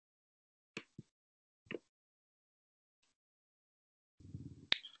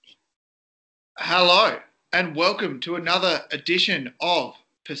Hello, and welcome to another edition of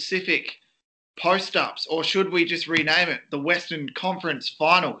Pacific Post Ups, or should we just rename it the Western Conference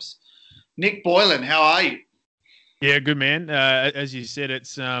Finals? Nick Boylan, how are you? Yeah, good man. As you said,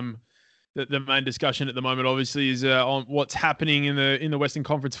 it's the main discussion at the moment. Obviously, is on what's happening in the Western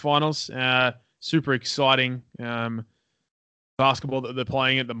Conference Finals. Super exciting basketball that they're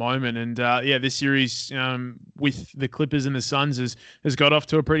playing at the moment, and yeah, this series with the Clippers and the Suns has got off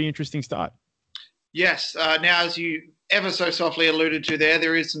to a pretty interesting start. Yes, now as you ever so softly alluded to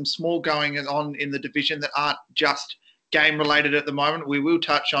there is some small going on in the division that aren't just game related at the moment. We will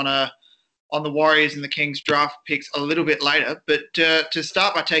touch on the Warriors and the Kings draft picks a little bit later, but to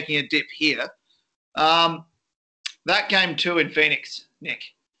start by taking a dip here, that game two in Phoenix, Nick,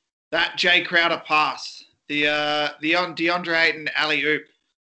 that Jay Crowder pass, the DeAndre Ayton alley oop,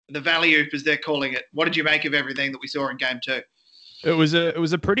 the valley oop as they're calling it. What did you make of everything that we saw in game two? It was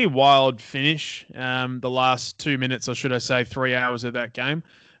a pretty wild finish. The last 2 minutes, or should I say, 3 hours of that game.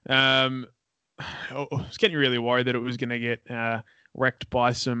 I was getting really worried that it was going to get wrecked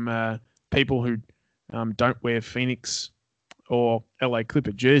by some people who don't wear Phoenix or LA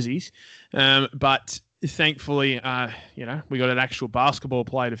Clipper jerseys. But thankfully, we got an actual basketball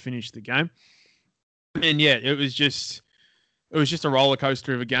player to finish the game. And yeah, it was just a roller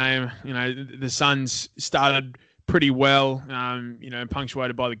coaster of a game. The Suns started pretty well,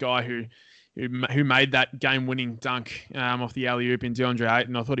 punctuated by the guy who made that game-winning dunk off the alley-oop in DeAndre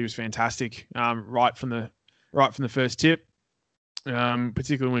Ayton. I thought he was fantastic right from the first tip,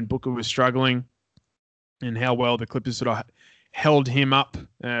 particularly when Booker was struggling, and how well the Clippers sort of held him up,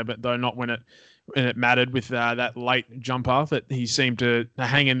 but though not when it mattered with that late jumper that he seemed to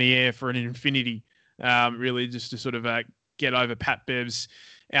hang in the air for an infinity, really just to sort of get over Pat Bev's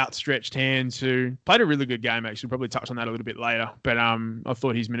outstretched hands, who played a really good game, actually. Probably touch on that a little bit later. But I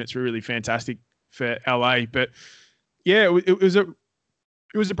thought his minutes were really fantastic for LA. But yeah, it was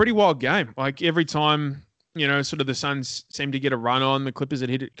a pretty wild game. Like every time, sort of the Suns seemed to get a run on, the Clippers had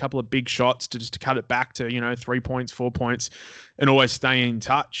hit a couple of big shots to cut it back to, 3 points, 4 points, and always stay in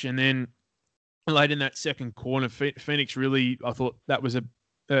touch. And then late in that second quarter, Phoenix really, I thought that was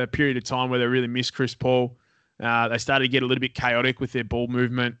a period of time where they really missed Chris Paul. They started to get a little bit chaotic with their ball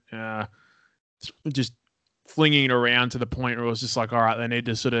movement, just flinging it around to the point where it was just like, all right, they need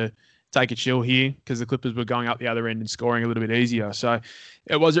to sort of take a chill here, because the Clippers were going up the other end and scoring a little bit easier. So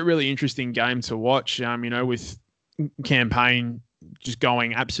it was a really interesting game to watch, with Cam Payne just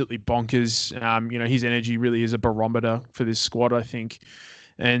going absolutely bonkers. His energy really is a barometer for this squad, I think.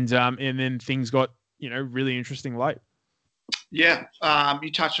 And then things got, really interesting late. Yeah,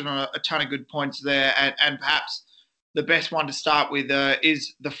 you touched on a ton of good points there, and perhaps the best one to start with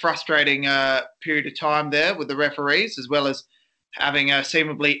is the frustrating period of time there with the referees, as well as having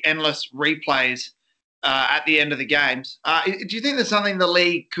seemingly endless replays at the end of the games. Do you think there's something the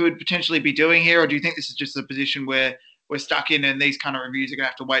league could potentially be doing here, or do you think this is just a position where we're stuck in and these kind of reviews are going to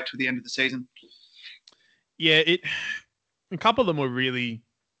have to wait till the end of the season? Yeah, a couple of them were really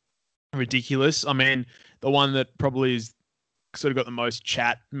ridiculous. I mean, the one that probably is sort of got the most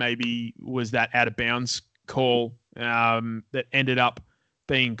chat maybe was that out of bounds call that ended up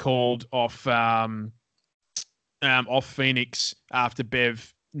being called off Phoenix after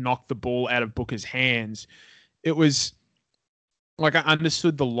Bev knocked the ball out of Booker's hands. It was like, I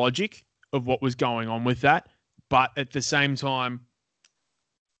understood the logic of what was going on with that, but at the same time,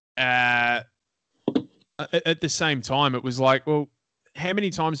 it was like, well, how many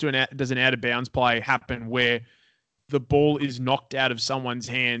times does an out of bounds play happen where the ball is knocked out of someone's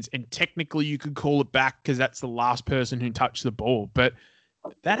hands and technically you could call it back because that's the last person who touched the ball? But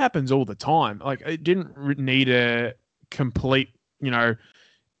that happens all the time. Like, it didn't need a complete,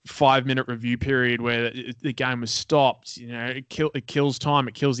 5-minute review period where the game was stopped. It kills time.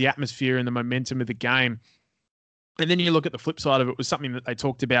 It kills the atmosphere and the momentum of the game. And then you look at the flip side of it, was something that they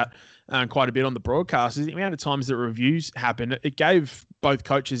talked about quite a bit on the broadcast, is the amount of times that reviews happen. It gave both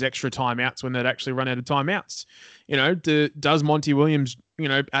coaches extra timeouts when they'd actually run out of timeouts. Does Monty Williams,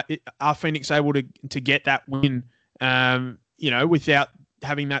 are Phoenix able to get that win, without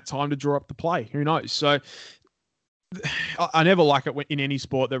having that time to draw up the play? Who knows? So I never like it when in any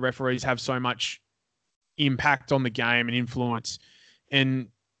sport the referees have so much impact on the game and influence. And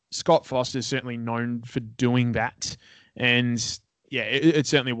Scott Foster is certainly known for doing that. And yeah, it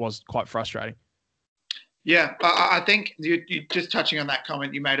certainly was quite frustrating. Yeah, I think you just touching on that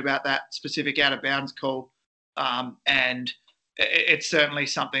comment you made about that specific out of bounds call, and it's certainly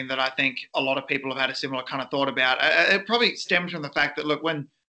something that I think a lot of people have had a similar kind of thought about. It probably stems from the fact that, look, when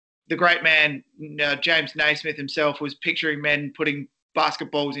the great man James Naismith himself was picturing men putting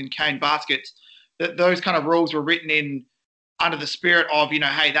basketballs in cane baskets, that those kind of rules were written in under the spirit of,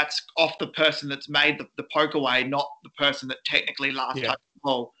 hey, that's off the person that's made the poke away, not the person that technically last touched the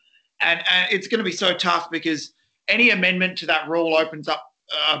ball. And it's going to be so tough because any amendment to that rule opens up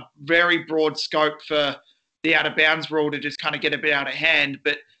a very broad scope for the out of bounds rule to just kind of get a bit out of hand.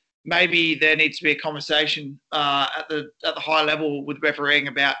 But maybe there needs to be a conversation at the high level with refereeing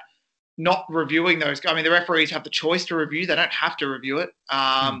about not reviewing those. I mean, the referees have the choice to review; they don't have to review it.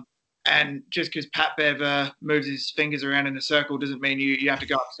 And just because Pat Bev moves his fingers around in a circle doesn't mean you have to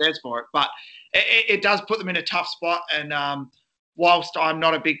go upstairs for it. But it does put them in a tough spot. And whilst I'm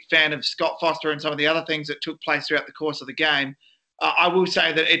not a big fan of Scott Foster and some of the other things that took place throughout the course of the game, I will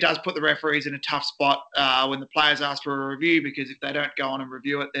say that it does put the referees in a tough spot when the players ask for a review, because if they don't go on and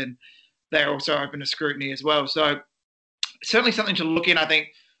review it, then they're also open to scrutiny as well. So certainly something to look in, I think,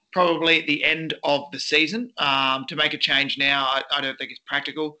 probably at the end of the season. To make a change now, I don't think it's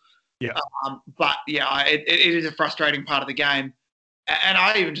practical. Yeah. But yeah, it is a frustrating part of the game. And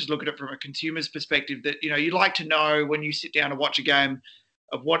I even just look at it from a consumer's perspective that, you like to know when you sit down to watch a game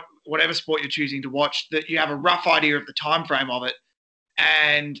of whatever sport you're choosing to watch, that you have a rough idea of the time frame of it.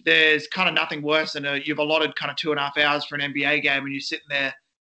 And there's kind of nothing worse than you've allotted kind of 2.5 hours for an NBA game and you're sitting there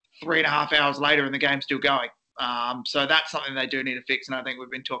 3.5 hours later and the game's still going. So that's something they do need to fix. And I think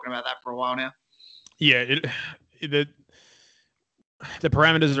we've been talking about that for a while now. Yeah. The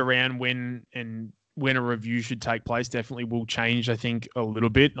parameters around when a review should take place definitely will change, I think, a little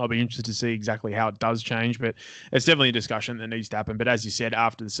bit. I'll be interested to see exactly how it does change, but it's definitely a discussion that needs to happen. But as you said,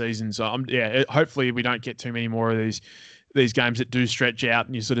 after the season, so hopefully we don't get too many more of these games that do stretch out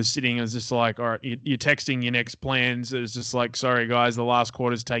and you're sort of sitting as just like, all right, you're texting your next plans. It's just like, sorry guys, the last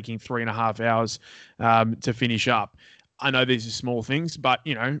quarter's taking 3.5 hours to finish up. I know these are small things, but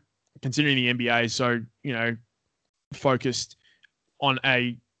considering the NBA is so, focused on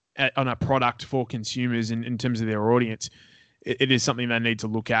a product for consumers in terms of their audience, it is something they need to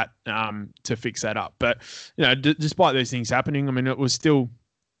look at to fix that up. But despite those things happening, I mean, it was still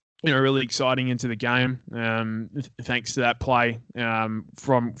really exciting into the game. Thanks to that play from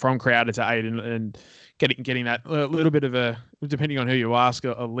Crowder to Aiden and getting that little bit of a, depending on who you ask,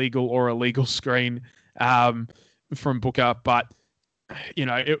 a legal or illegal screen from Booker, but.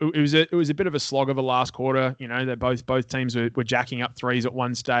 It was a bit of a slog of a last quarter. That both teams were jacking up threes at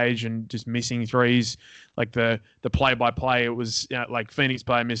one stage and just missing threes. Like the play-by-play, it was like Phoenix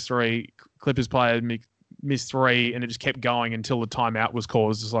player missed three, Clippers player missed three, and it just kept going until the timeout was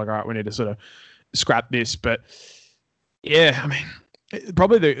called. It's just like, all right, we need to sort of scrap this. But yeah, I mean,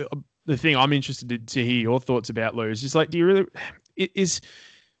 probably the thing I'm interested to hear your thoughts about, Lou, is just like, do you really is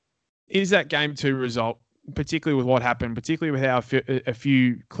that game 2 result? Particularly with what happened, particularly with how a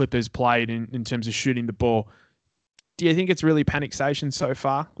few Clippers played in terms of shooting the ball. Do you think it's really panic station so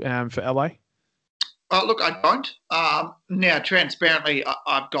far for LA? Look, I don't. Now, transparently,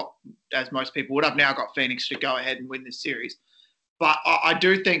 I've got, as most people would, I've now got Phoenix to go ahead and win this series. But I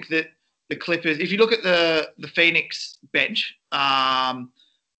do think that the Clippers, if you look at the Phoenix bench, Cam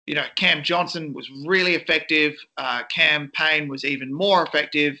Johnson was really effective. Cam Payne was even more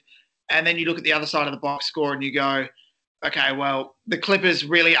effective. And then you look at the other side of the box score and you go, okay, well, the Clippers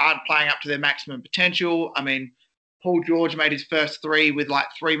really aren't playing up to their maximum potential. I mean, Paul George made his first 3 with like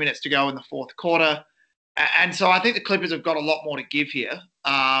 3 minutes to go in the fourth quarter. And so I think the Clippers have got a lot more to give here. And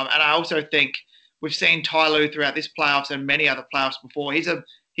I also think we've seen Ty Lue throughout this playoffs and many other playoffs before.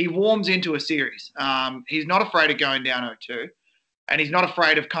 He warms into a series. He's not afraid of going down 0-2. And he's not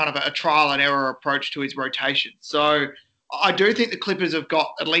afraid of kind of a trial and error approach to his rotation. So I do think the Clippers have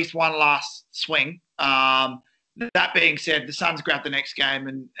got at least one last swing. That being said, the Suns grab the next game,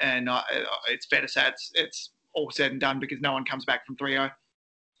 and it's fair to say it's all said and done because no one comes back from 3-0.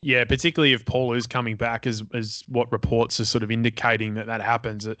 Yeah, particularly if Paul is coming back, as what reports are sort of indicating that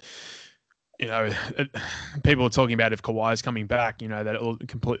happens. People are talking about if Kawhi is coming back, that it'll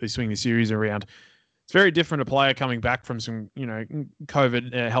completely swing the series around. It's very different a player coming back from some,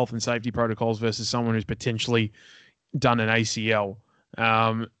 COVID health and safety protocols versus someone who's potentially done an ACL.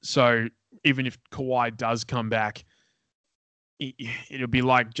 So even if Kawhi does come back, it'll be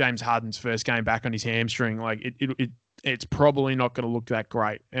like James Harden's first game back on his hamstring. Like it's probably not going to look that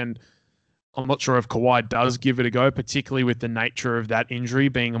great. And I'm not sure if Kawhi does give it a go, particularly with the nature of that injury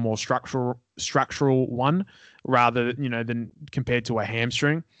being a more structural one rather, than compared to a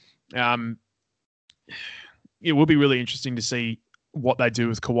hamstring. It will be really interesting to see what they do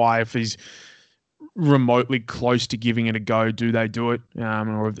with Kawhi if he's remotely close to giving it a go. Do they do it,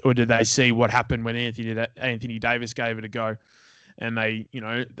 or do they see what happened when Anthony Davis gave it a go, and they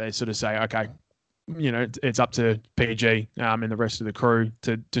sort of say, okay, it's up to PG and the rest of the crew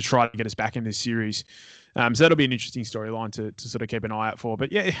to try to get us back in this series. So that'll be an interesting storyline to sort of keep an eye out for.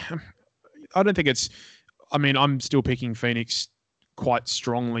 But yeah, I don't think it's. I mean, I'm still picking Phoenix quite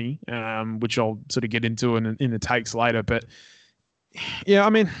strongly, which I'll sort of get into in the takes later. But yeah, I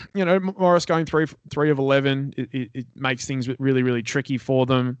mean, Morris going three of 11, it makes things really, really tricky for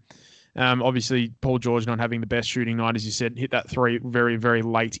them. Obviously, Paul George not having the best shooting night, as you said, hit that three very, very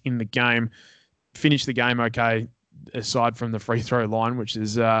late in the game. Finished the game okay, aside from the free throw line, which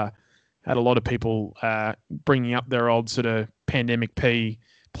has had a lot of people bringing up their old sort of pandemic P,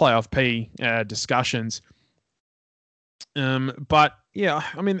 playoff P discussions. But yeah,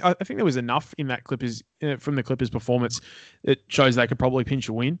 I mean, I think there was enough in that Clippers from the Clippers performance that shows they could probably pinch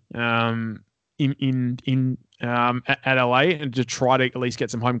a win at LA and to try to at least get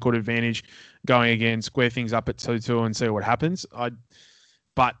some home court advantage going again, square things up at 2-2 and see what happens.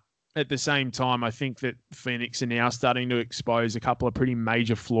 But at the same time, I think that Phoenix are now starting to expose a couple of pretty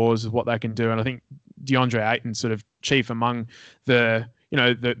major flaws of what they can do, and I think DeAndre Ayton sort of chief among the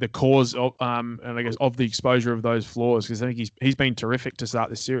cause of and I guess of the exposure of those flaws, because I think he's been terrific to start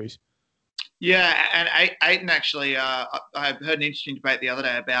this series. Yeah, and Ayton actually, I heard an interesting debate the other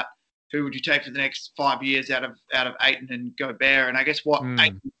day about who would you take for the next 5 years out of Ayton and Gobert, and I guess what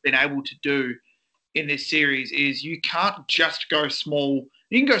Ayton's been able to do in this series is you can't just go small.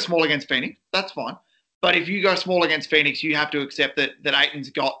 You can go small against Phoenix, that's fine, but if you go small against Phoenix, you have to accept that Ayton's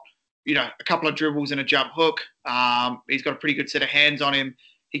got a couple of dribbles and a jump hook. He's got a pretty good set of hands on him.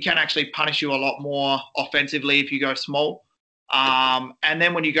 He can actually punish you a lot more offensively if you go small. And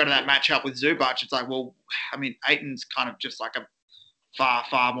then when you go to that matchup with Zubac, it's like, well, I mean, Ayton's kind of just like a far,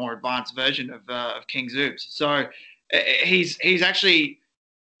 far more advanced version of King Zubs. So he's actually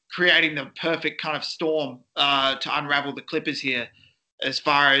creating the perfect kind of storm to unravel the Clippers here, as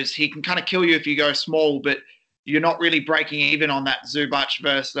far as he can kind of kill you if you go small, but you're not really breaking even on that Zubac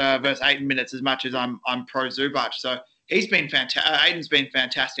versus Ayton minutes as much as I'm pro Zubac. So he's been fantastic. Ayton's been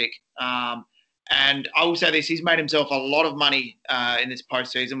fantastic. And I will say this, he's made himself a lot of money in this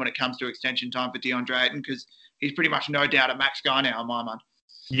postseason when it comes to extension time for DeAndre Ayton, because he's pretty much no doubt a max guy now in my mind.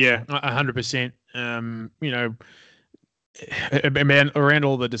 Yeah, 100%. Around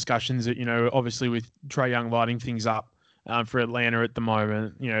all the discussions that, obviously with Trae Young lighting things up for Atlanta at the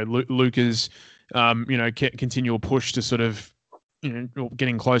moment, Luka's, continual push to sort of,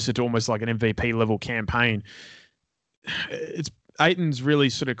 getting closer to almost like an MVP level campaign. Ayton's really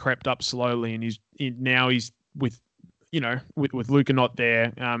sort of crept up slowly, and he's with Luka not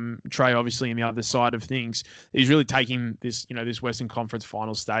there, Trae obviously on the other side of things. He's really taking this, this Western Conference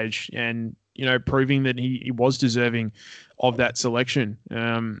final stage and, proving that he was deserving of that selection.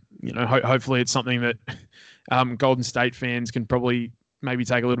 Hopefully it's something that Golden State fans can probably maybe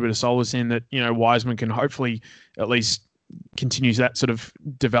take a little bit of solace in, that, Wiseman can hopefully at least continues that sort of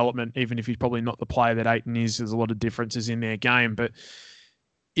development, even if he's probably not the player that Ayton is. There's a lot of differences in their game, but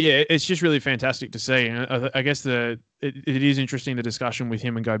yeah, it's just really fantastic to see. And I guess it is interesting, the discussion with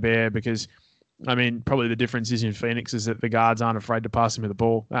him and Gobert, because I mean, probably the difference is in Phoenix is that the guards aren't afraid to pass him the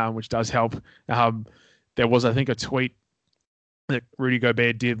ball, which does help. There was, I think, a tweet that Rudy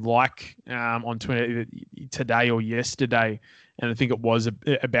Gobert did on Twitter today or yesterday, and I think it was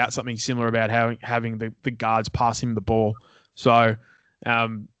about something similar about having the guards pass him the ball. So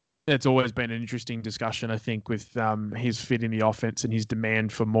it's always been an interesting discussion, I think, with his fit in the offense and his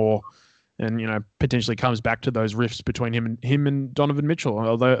demand for more, and potentially comes back to those rifts between him and Donovan Mitchell,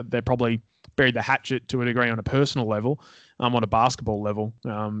 although they're probably buried the hatchet to a degree on a personal level, on a basketball level.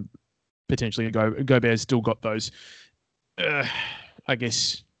 Potentially Gobert's still got those, I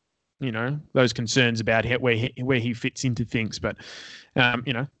guess, those concerns about where he fits into things. But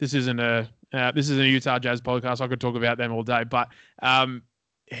this isn't a Utah Jazz podcast. I could talk about them all day. But I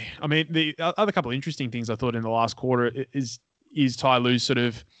mean, the other couple of interesting things I thought in the last quarter is Ty Lue's sort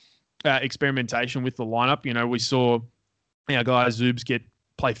of experimentation with the lineup. We saw our guy Zubs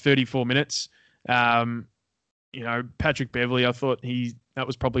play 34 minutes. Patrick Beverley, I thought that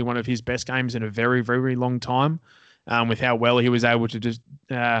was probably one of his best games in a very, very long time. With how well he was able to just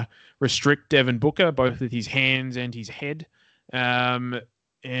restrict Devin Booker, both with his hands and his head. And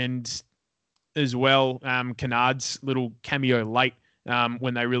as well, Kennard's little cameo late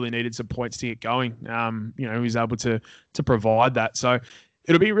when they really needed some points to get going. He was able to provide that. So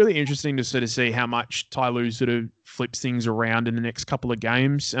it'll be really interesting to sort of see how much Ty Lue sort of flips things around in the next couple of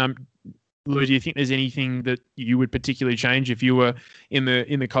games. Lou, do you think there's anything that you would particularly change if you were in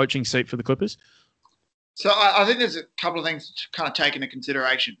the coaching seat for the Clippers? So I think there's a couple of things to kind of take into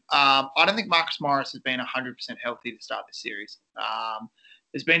consideration. I don't think Marcus Morris has been 100% healthy to start this series.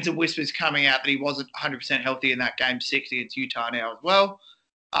 There's been some whispers coming out that he wasn't 100% healthy in that game 6 against Utah now as well.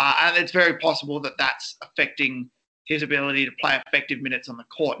 And it's very possible that that's affecting his ability to play effective minutes on the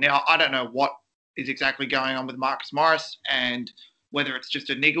court. Now, I don't know what is exactly going on with Marcus Morris and whether it's just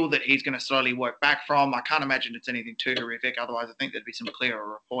a niggle that he's going to slowly work back from. I can't imagine it's anything too horrific. Otherwise, I think there'd be some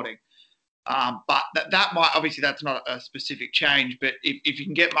clearer reporting. But that might, obviously, that's not a specific change. But if you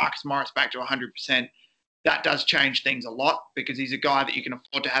can get Marcus Morris back to 100%, that does change things a lot because he's a guy that you can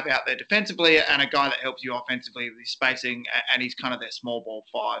afford to have out there defensively and a guy that helps you offensively with his spacing, and he's kind of their small ball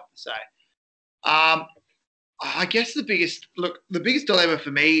 5, to say. I guess the biggest dilemma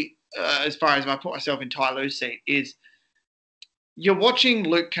for me, as far as I put myself in Ty Lue's seat, is you're watching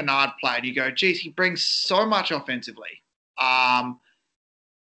Luke Kennard play and you go, geez, he brings so much offensively.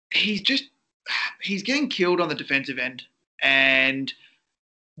 He's getting killed on the defensive end. And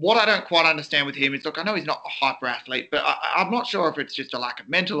what I don't quite understand with him is, look, I know he's not a hyper athlete, but I'm not sure if it's just a lack of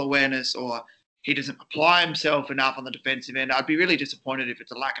mental awareness or he doesn't apply himself enough on the defensive end. I'd be really disappointed if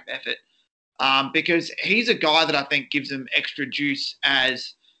it's a lack of effort because he's a guy that I think gives him extra juice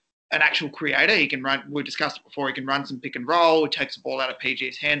as an actual creator. He can run, we discussed it before, he can run some pick and roll, takes the ball out of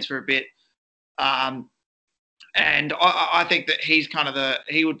PG's hands for a bit. And I think that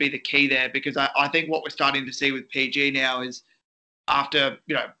he would be the key there because I think what we're starting to see with PG now is after,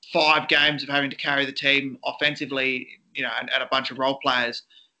 5 games of having to carry the team offensively, and a bunch of role players,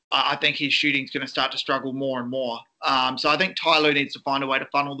 I think his shooting's going to start to struggle more and more. So I think Ty Lue needs to find a way to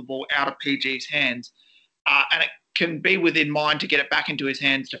funnel the ball out of PG's hands. And it can be within mind to get it back into his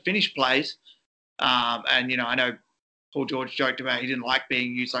hands to finish plays. And, I know Paul George joked about he didn't like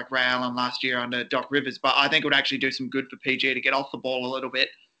being used like Ray Allen last year under Doc Rivers, but I think it would actually do some good for PG to get off the ball a little bit,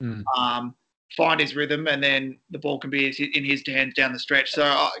 find his rhythm, and then the ball can be in his hands down the stretch.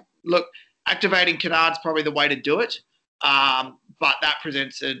 So, look, activating Kennard's probably the way to do it, but that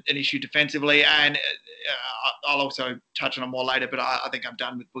presents an issue defensively, and I'll also touch on it more later, but I think I'm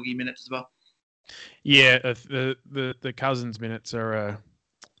done with Boogie minutes as well. Yeah, the Cousins minutes are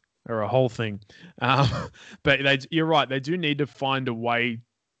a whole thing. But you're right. They do need to find a way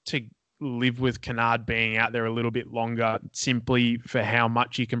to live with Kennard being out there a little bit longer, simply for how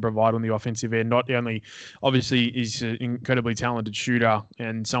much he can provide on the offensive end. Not only, obviously, he's an incredibly talented shooter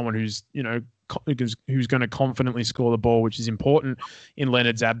and someone who's going to confidently score the ball, which is important in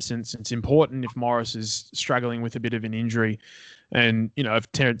Leonard's absence. It's important if Morris is struggling with a bit of an injury. And,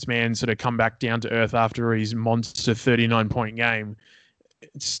 if Terrence Mann sort of come back down to earth after his monster 39-point game,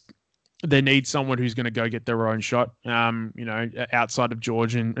 they need someone who's going to go get their own shot, outside of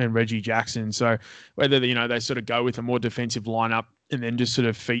George and Reggie Jackson. So whether, they sort of go with a more defensive lineup and then just sort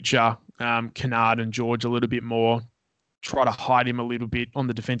of feature Kennard and George a little bit more, try to hide him a little bit on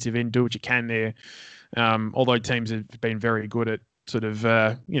the defensive end, do what you can there. Although teams have been very good at sort of,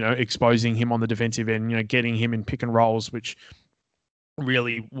 exposing him on the defensive end, getting him in pick and rolls, which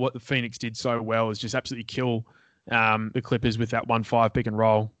really what the Phoenix did so well is just absolutely kill the Clippers with that 1-5 pick and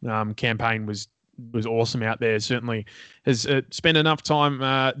roll. Campaign was awesome out there. Certainly has spent enough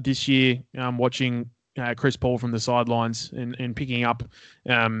time this year watching Chris Paul from the sidelines and picking up,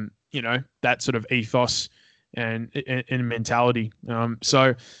 that sort of ethos and mentality.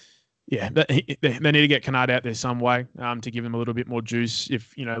 So, yeah, they need to get Kennard out there some way to give them a little bit more juice.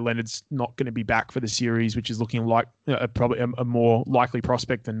 If Leonard's not going to be back for the series, which is looking like probably a more likely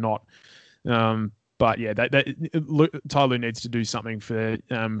prospect than not. But yeah, Ty Lue needs to do something for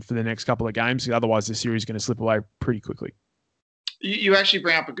the next couple of games. Otherwise, the series is going to slip away pretty quickly. You actually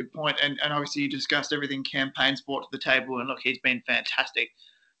bring up a good point, and obviously you discussed everything Campaign's brought to the table, and look, he's been fantastic.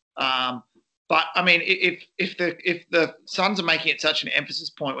 But I mean, if the Suns are making it such an emphasis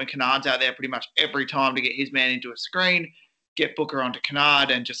point when Kennard's out there pretty much every time to get his man into a screen, get Booker onto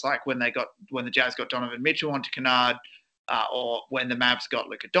Kennard, and just like when the Jazz got Donovan Mitchell onto Kennard, or when the Mavs got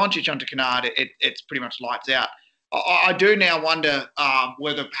Luka Doncic onto Kennard, it's pretty much lights out. I do now wonder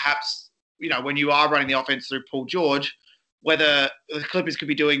whether perhaps, when you are running the offense through Paul George, whether the Clippers could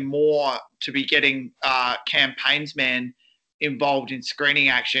be doing more to be getting Campaign's man involved in screening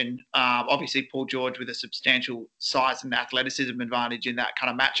action. Obviously, Paul George with a substantial size and athleticism advantage in that kind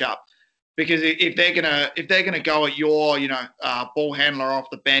of matchup. Because if they're gonna go at your ball handler off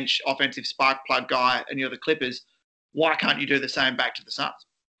the bench, offensive spark plug guy, and you're the Clippers, why can't you do the same back to the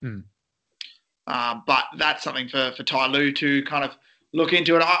Suns? But that's something for Ty Lue to kind of look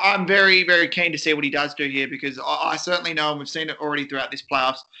into it. I'm very, very keen to see what he does do here because I certainly know, and we've seen it already throughout this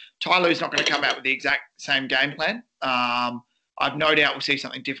playoffs, Ty Lue's not going to come out with the exact same game plan. I've no doubt we'll see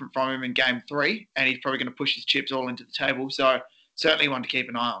something different from him in Game 3, and he's probably going to push his chips all into the table. So certainly one to keep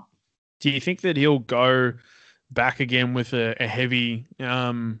an eye on. Do you think that he'll go back again with a heavy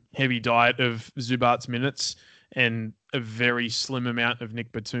diet of Zubac minutes and a very slim amount of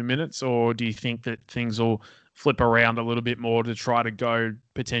Nick Batum minutes, or do you think that things will flip around a little bit more to try to go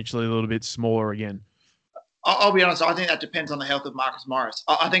potentially a little bit smaller again? I'll be honest, I think that depends on the health of Marcus Morris.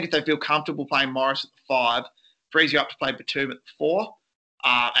 I think if they feel comfortable playing Morris at the 5, frees you up to play Batum at the 4,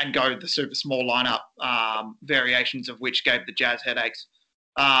 and go the super small lineup, variations of which gave the Jazz headaches.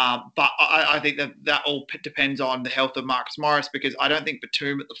 But I think that all depends on the health of Marcus Morris, because I don't think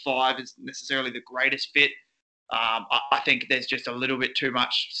Batum at the 5 is necessarily the greatest fit. I think there's just a little bit too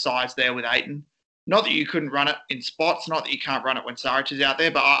much size there with Ayton. Not that you couldn't run it in spots, not that you can't run it when Saric is out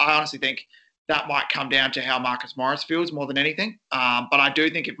there, but I honestly think that might come down to how Marcus Morris feels more than anything. But I do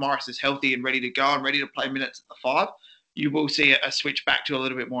think if Morris is healthy and ready to go and ready to play minutes at the 5, you will see a switch back to a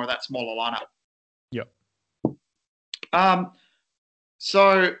little bit more of that smaller lineup. Yep.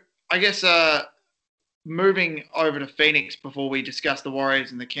 So I guess moving over to Phoenix before we discuss the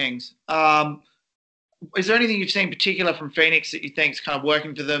Warriors and the Kings. Is there anything you've seen particular from Phoenix that you think is kind of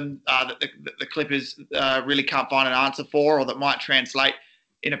working for them, that the Clippers really can't find an answer for, or that might translate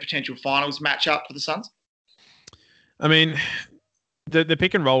in a potential finals matchup for the Suns? I mean, the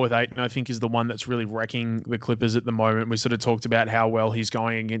pick and roll with Ayton, I think, is the one that's really wrecking the Clippers at the moment. We sort of talked about how well he's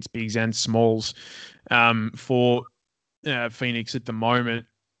going against bigs and smalls for Phoenix at the moment.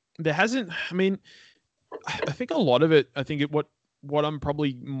 There hasn't, I mean, I think a lot of it, what I'm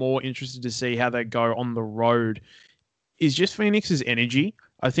probably more interested to see how they go on the road is just Phoenix's energy.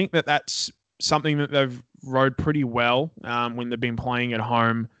 I think that's something that they've rode pretty well when they've been playing at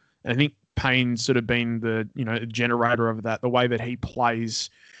home. And I think Payne's sort of been the generator of that, the way that he plays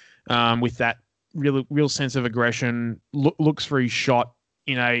with that real sense of aggression, looks for his shot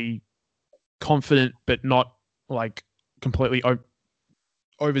in a confident but not like completely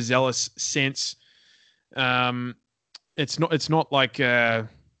overzealous sense. It's not like a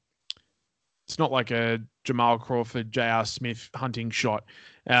Jamal Crawford, J.R. Smith hunting shot.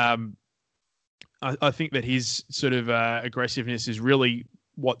 I think that his sort of aggressiveness is really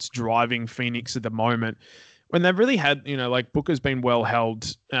what's driving Phoenix at the moment. When they've really had, like Booker's been well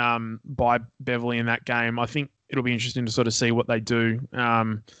held by Beverly in that game. I think it'll be interesting to sort of see what they do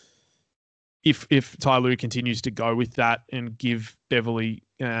if Ty Lue continues to go with that and give Beverly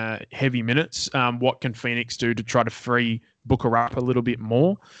heavy minutes. What can Phoenix do to try to free Booker up a little bit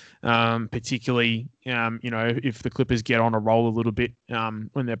more, particularly if the Clippers get on a roll a little bit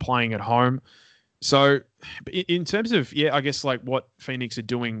when they're playing at home. So in terms of, I guess like what Phoenix are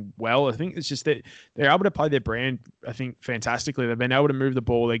doing well, I think it's just that they're able to play their brand, I think, fantastically. They've been able to move the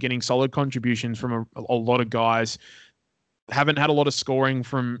ball. They're getting solid contributions from a lot of guys. Haven't had a lot of scoring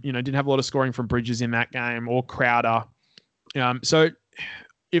from, didn't have a lot of scoring from Bridges in that game or Crowder. So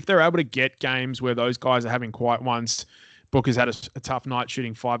if they're able to get games where those guys are having quiet ones, Booker's had a tough night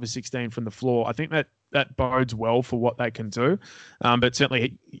shooting 5 of 16 from the floor, I think that bodes well for what they can do. But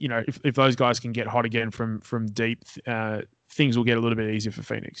certainly, if those guys can get hot again from deep, things will get a little bit easier for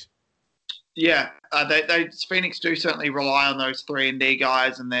Phoenix. Yeah, Phoenix do certainly rely on those 3-and-D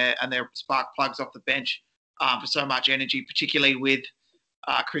guys and their spark plugs off the bench for so much energy, particularly with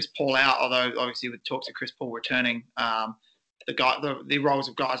Chris Paul out. Although obviously with talks of Chris Paul returning, the roles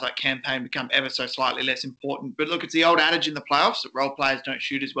of guys like Cam Payne become ever so slightly less important. But look, it's the old adage in the playoffs that role players don't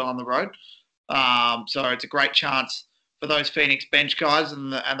shoot as well on the road. So it's a great chance for those Phoenix bench guys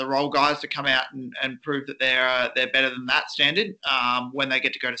and the role guys to come out and prove that they're better than that standard when they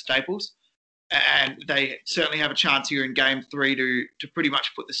get to go to Staples. And they certainly have a chance here in Game 3 to pretty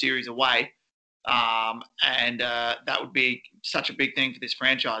much put the series away. That would be such a big thing for this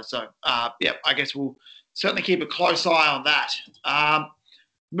franchise. So, I guess we'll certainly keep a close eye on that.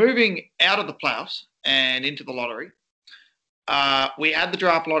 Moving out of the playoffs and into the lottery, we had the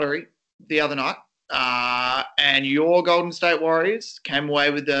draft lottery the other night, and your Golden State Warriors came away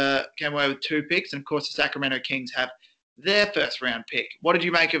with 2 picks, and of course the Sacramento Kings have their first round pick. What did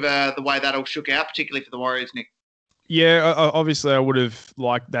you make of the way that all shook out, particularly for the Warriors, Nick? Yeah, obviously I would have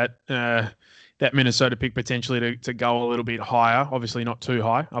liked that Minnesota pick potentially to go a little bit higher. Obviously not too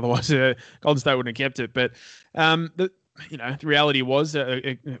high, otherwise Golden State wouldn't have kept it. But the reality was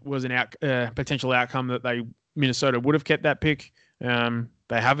it was a potential outcome that Minnesota would have kept that pick.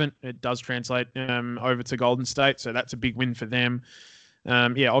 They haven't. It does translate over to Golden State, so that's a big win for them.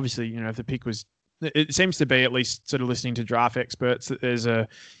 Obviously, if the pick was, it seems to be, at least sort of listening to draft experts, that there's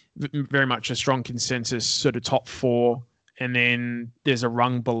very much a strong consensus sort of top 4, and then there's a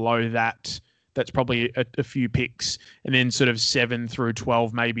rung below that. That's probably a few picks, and then sort of 7 through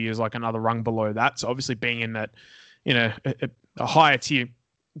 12 maybe is like another rung below that. So obviously being in that, a higher tier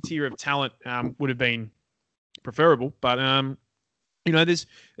of talent would have been preferable. But there's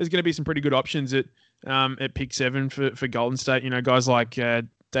going to be some pretty good options at pick 7 for Golden State. Guys like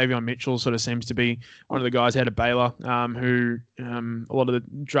Davion Mitchell sort of seems to be one of the guys out of Baylor, who a lot of the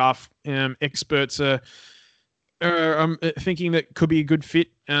draft experts are thinking that could be a good fit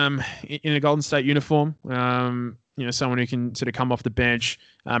in a Golden State uniform. Someone who can sort of come off the bench,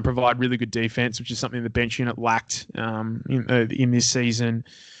 provide really good defense, which is something the bench unit lacked in this season.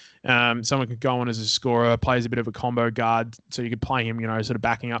 Someone could go on as a scorer, plays a bit of a combo guard, so you could play him, sort of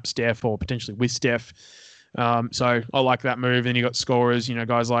backing up Steph or potentially with Steph. So I like that move. Then you got scorers,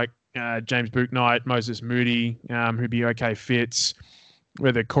 guys like James Bouknight, Moses Moody, who'd be okay fits.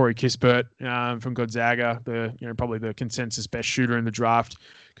 Whether Corey Kispert from Gonzaga, probably the consensus best shooter in the draft,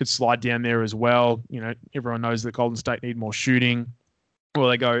 could slide down there as well. Everyone knows that Golden State need more shooting. Or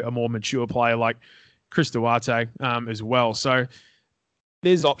they go a more mature player like Chris Duarte as well. So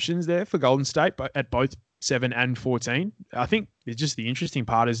there's options there for Golden State, but at both 7 and 14. I think it's just the interesting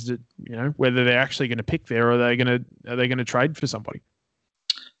part is that whether they're actually going to pick there or are they going to trade for somebody.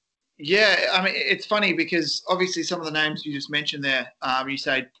 Yeah, I mean, it's funny because obviously some of the names you just mentioned there, you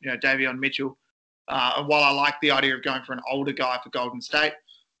say, Davion Mitchell. And while I like the idea of going for an older guy for Golden State,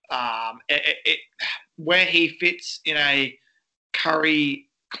 where he fits in a Curry,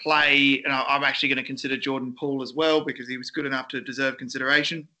 Clay, and I'm actually going to consider Jordan Poole as well because he was good enough to deserve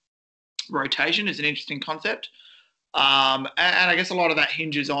consideration. Rotation is an interesting concept. And I guess a lot of that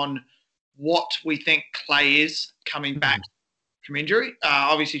hinges on what we think Clay is coming back from injury.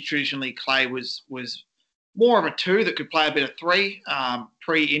 Obviously, traditionally, Clay was more of a 2 that could play a bit of 3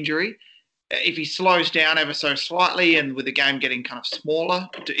 pre-injury. If he slows down ever so slightly and with the game getting kind of smaller,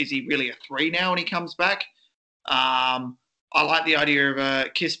 is he really a 3 now when he comes back? I like the idea of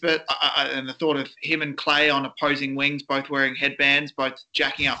Kispert and the thought of him and Clay on opposing wings, both wearing headbands, both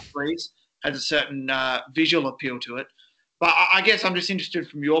jacking up threes, has a certain visual appeal to it. But I guess I'm just interested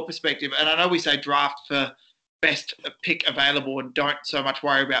from your perspective, and I know we say draft for best pick available and don't so much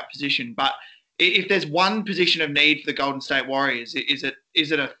worry about position. But if there's one position of need for the Golden State Warriors, is it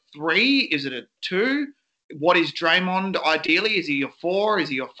a 3? Is it a 2? What is Draymond ideally? Is he your 4? Is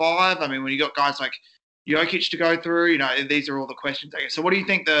he your 5? I mean, when you got guys like Jokic to go through, these are all the questions, I guess. So what do you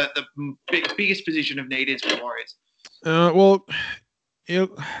think the biggest position of need is for the Warriors?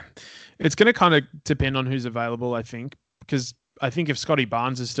 It's going to kind of depend on who's available, I think, because I think if Scotty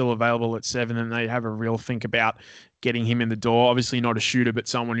Barnes is still available at 7, then they have a real think about getting him in the door. Obviously not a shooter, but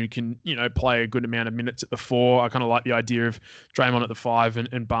someone who can, play a good amount of minutes at the 4. I kind of like the idea of Draymond at the 5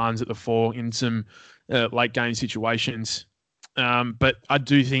 and Barnes at the 4 in some late game situations. But I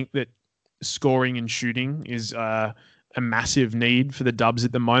do think that scoring and shooting is a massive need for the Dubs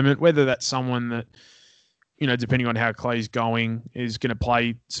at the moment, whether that's someone that, depending on how Clay's going, is going to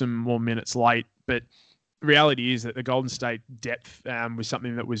play some more minutes late. But reality is that the Golden State depth was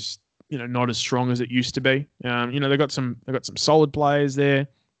something that was, not as strong as it used to be. They got some solid players there.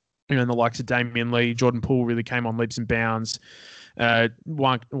 The likes of Damian Lee, Jordan Poole really came on leaps and bounds.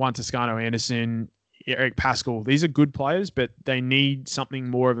 Juan Toscano-Anderson, Eric Pascal. These are good players, but they need something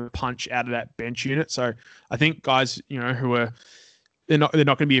more of a punch out of that bench unit. So I think guys, who are they're not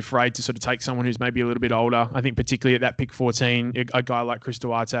going to be afraid to sort of take someone who's maybe a little bit older. I think particularly at that pick 14, a guy like Chris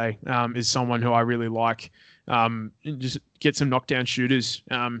Duarte is someone who I really like. Just get some knockdown shooters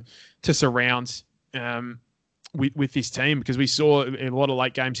to surround with this team, because we saw in a lot of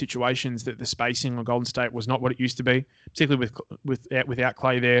late game situations that the spacing on Golden State was not what it used to be, particularly without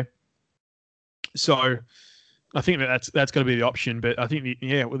Clay there. So I think that's going to be the option. But I think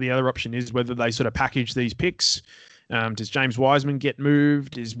the other option is whether they sort of package these picks. Does James Wiseman get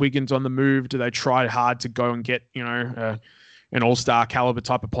moved? Is Wiggins on the move? Do they try hard to go and get, an all-star caliber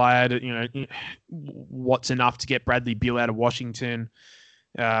type of player to, what's enough to get Bradley Beal out of Washington?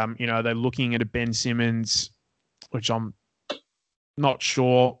 They're looking at a Ben Simmons, which I'm not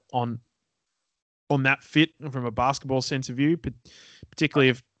sure on that fit from a basketball sense of view, but particularly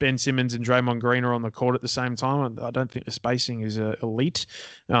if Ben Simmons and Draymond Green are on the court at the same time. I don't think the spacing is elite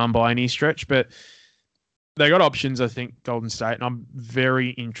by any stretch, but they got options, I think, Golden State, and I'm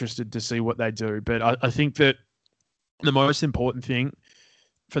very interested to see what they do. But I think that the most important thing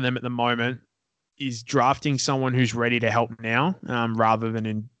for them at the moment is drafting someone who's ready to help now rather than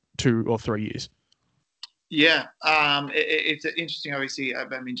in 2 or 3 years. Yeah, it's interesting, obviously. I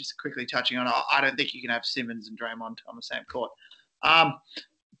mean, just quickly touching on it, I don't think you can have Simmons and Draymond on the same court.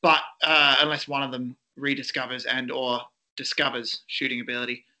 But unless one of them rediscovers and or discovers shooting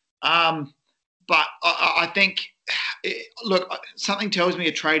ability. But I think, look, something tells me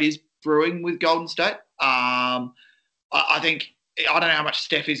a trade is brewing with Golden State. I think I don't know how much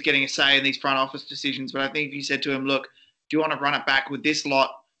Steph is getting a say in these front office decisions, but I think if you said to him, look, do you want to run it back with this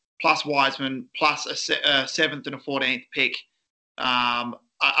lot plus Wiseman plus a 7th and a 14th pick?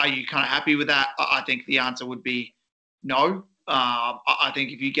 Are you kind of happy with that? I think the answer would be no. I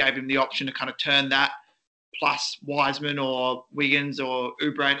think if you gave him the option to kind of turn that plus Wiseman or Wiggins or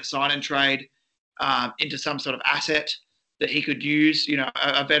Oubre to sign and trade into some sort of asset that he could use,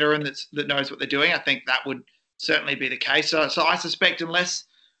 a veteran that knows what they're doing, I think that would certainly be the case. So I suspect unless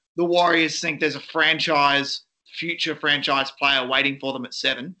the Warriors think there's a future franchise player waiting for them at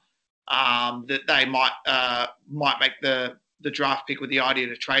 7, that they might make the draft pick with the idea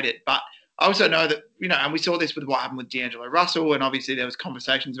to trade it. But I also know that, and we saw this with what happened with D'Angelo Russell, and obviously there was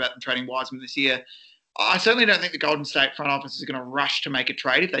conversations about them trading Wiseman this year. I certainly don't think the Golden State front office is going to rush to make a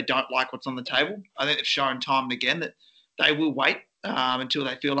trade if they don't like what's on the table. I think they've shown time and again that they will wait until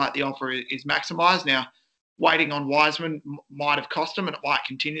they feel like the offer is maximised. Now, waiting on Wiseman might have cost them, and it might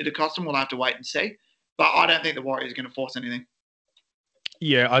continue to cost them. We'll have to wait and see. But I don't think the Warriors are going to force anything.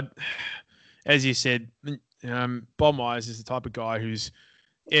 Yeah, as you said, Bob Myers is the type of guy who's,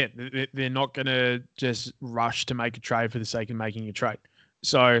 they're not going to just rush to make a trade for the sake of making a trade.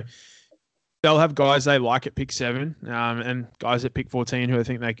 So they'll have guys they like at pick 7, and guys at pick 14 who I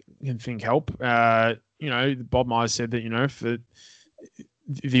think they can help. Bob Myers said that,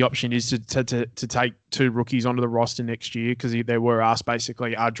 if the option is to take 2 rookies onto the roster next year, because they were asked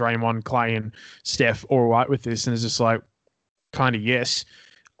basically, are Draymond, Clay, and Steph all right with this? And it's just like, kind of yes.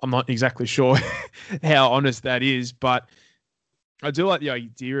 I'm not exactly sure how honest that is, but I do like the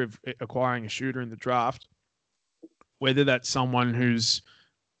idea of acquiring a shooter in the draft, whether that's someone who's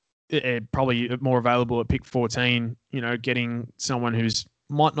probably more available at pick 14, getting someone who's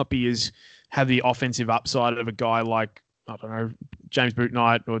might not be have the offensive upside of a guy like, I don't know, James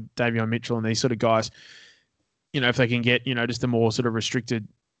Bouknight or Davion Mitchell and these sort of guys. If they can get, just a more sort of restricted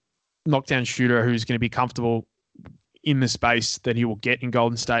knockdown shooter who's going to be comfortable in the space that he will get in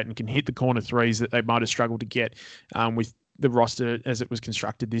Golden State and can hit the corner threes that they might have struggled to get with the roster as it was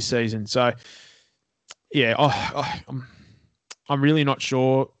constructed this season. So, yeah, I'm really not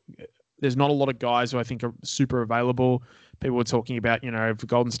sure. There's not a lot of guys who I think are super available. People were talking about, if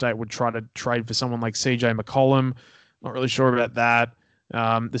Golden State would try to trade for someone like CJ McCollum. Not really sure about that.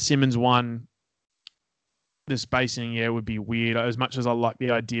 The Simmons one, the spacing, would be weird. As much as I like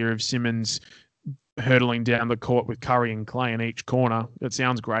the idea of Simmons hurtling down the court with Curry and Clay in each corner, that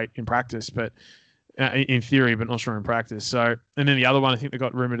sounds great in practice, but in theory, but not sure in practice. So, and then the other one I think they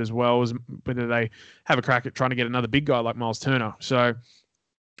got rumored as well was whether they have a crack at trying to get another big guy like Miles Turner. So,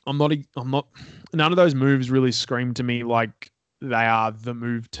 I'm not. None of those moves really scream to me like they are the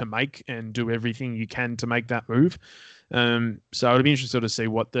move to make and do everything you can to make that move. So it'll be interesting to see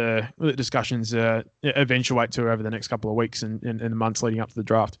what the discussions eventuate to over the next couple of weeks and the months leading up to the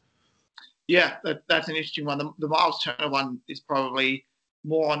draft. Yeah, that's an interesting one. The Miles Turner one is probably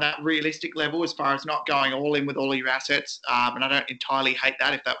more on that realistic level as far as not going all in with all your assets. And I don't entirely hate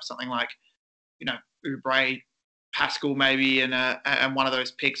that if that was something like, Oubre, Pascal maybe, and one of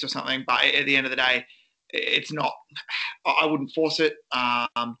those picks or something. But at the end of the day, it's not. I wouldn't force it.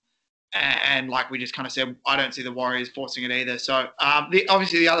 And like we just kind of said, I don't see the Warriors forcing it either. So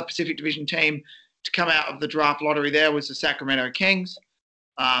obviously the other Pacific Division team to come out of the draft lottery there was the Sacramento Kings.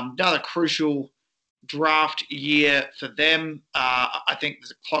 Another crucial draft year for them. I think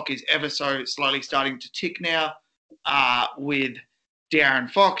the clock is ever so slowly starting to tick now with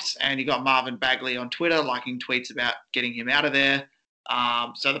De'Aaron Fox, and you got Marvin Bagley on Twitter liking tweets about getting him out of there.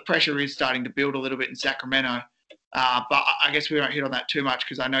 So the pressure is starting to build a little bit in Sacramento. But I guess we won't hit on that too much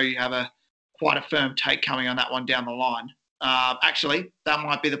because I know you have quite a firm take coming on that one down the line. Actually, that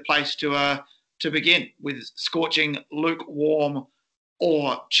might be the place to begin with scorching, lukewarm,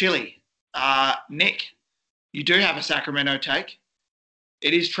 or chilly. Nick, you do have a Sacramento take.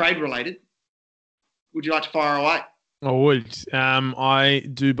 It is trade related. Would you like to fire away? I would. I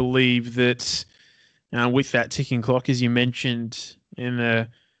do believe that with that ticking clock, as you mentioned, in the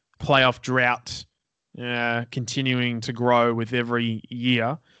playoff drought continuing to grow with every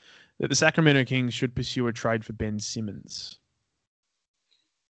year, that the Sacramento Kings should pursue a trade for Ben Simmons.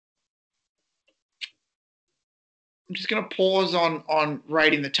 I'm just going to pause on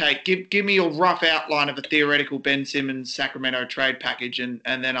rating the take. Give me your rough outline of a theoretical Ben Simmons Sacramento trade package, and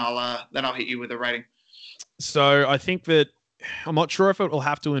then I'll hit you with a rating. So I think that I'm not sure if it will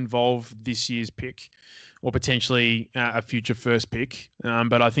have to involve this year's pick or potentially a future first pick,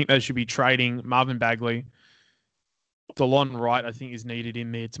 but I think they should be trading Marvin Bagley. DeLon Wright, I think, is needed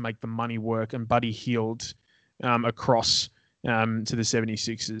in there to make the money work, and Buddy Hield across to the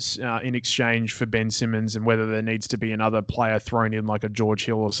 76ers in exchange for Ben Simmons, and whether there needs to be another player thrown in like a George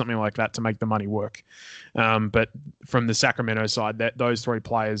Hill or something like that to make the money work. But from the Sacramento side, those three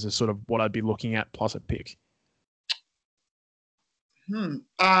players are sort of what I'd be looking at plus a pick.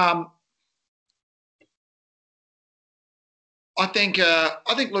 I think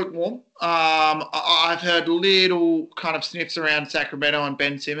lukewarm. I've heard little kind of sniffs around Sacramento and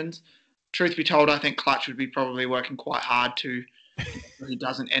Ben Simmons. Truth be told, I think Clutch would be probably working quite hard to he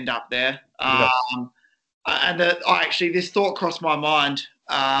doesn't end up there. Actually, this thought crossed my mind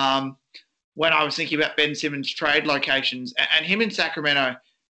when I was thinking about Ben Simmons' trade locations and him in Sacramento.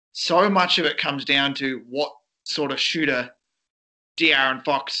 So much of it comes down to what sort of shooter De'Aaron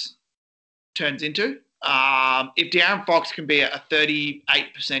Fox turns into. If De'Aaron Fox can be a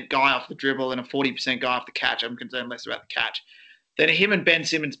 38% guy off the dribble and a 40% guy off the catch, I'm concerned less about the catch. Then him and Ben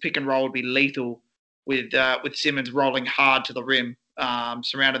Simmons pick and roll would be lethal with Simmons rolling hard to the rim,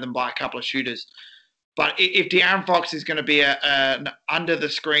 surrounded them by a couple of shooters. But if De'Aaron Fox is going to be an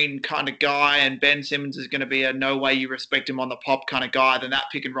under-the-screen kind of guy and Ben Simmons is going to be a no-way-you-respect-him-on-the-pop kind of guy, then that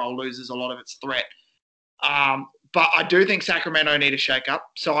pick and roll loses a lot of its threat. But I do think Sacramento need a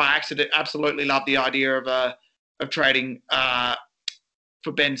shake-up. So I absolutely love the idea of trading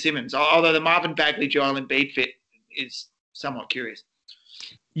for Ben Simmons, although the Marvin Bagley-Joel Embiid fit is somewhat curious.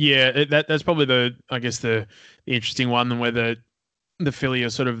 Yeah, that's probably the interesting one, and whether the Philly are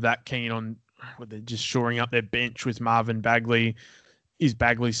sort of that keen on whether just shoring up their bench with Marvin Bagley. Is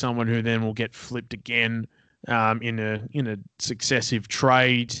Bagley someone who then will get flipped again in a successive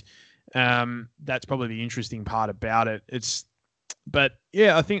trade? That's probably the interesting part about it. But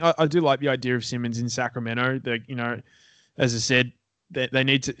yeah, I think I do like the idea of Simmons in Sacramento. That, as I said, they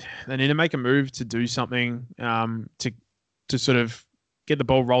need to make a move to do something to sort of get the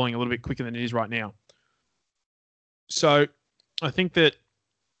ball rolling a little bit quicker than it is right now. So I think that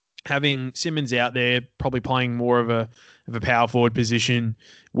having Simmons out there, probably playing more of a power forward position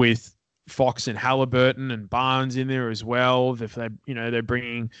with Fox and Halliburton and Barnes in there as well. If they're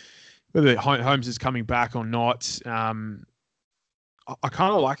bringing, whether Holmes is coming back or not, I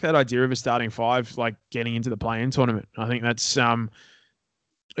kind of like that idea of a starting five, like getting into the play-in tournament. I think that's a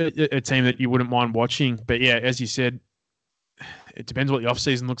team that you wouldn't mind watching. But yeah, as you said, it depends what the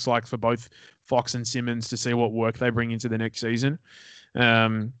offseason looks like for both Fox and Simmons to see what work they bring into the next season.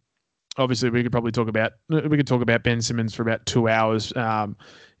 Obviously, we could talk about Ben Simmons for about 2 hours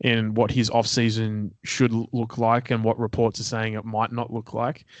and what his offseason should look like and what reports are saying it might not look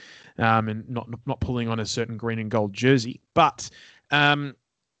like, and not pulling on a certain green and gold jersey. But I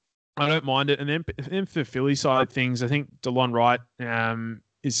don't mind it. And then for Philly side of things, I think DeLon Wright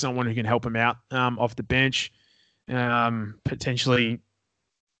is someone who can help him out off the bench. Potentially,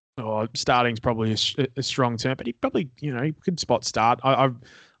 starting's probably a strong term, but he probably, he could spot start.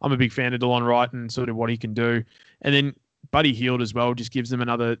 I'm a big fan of DeLon Wright and sort of what he can do. And then Buddy Hield as well just gives them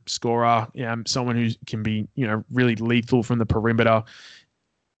another scorer, someone who can be, really lethal from the perimeter.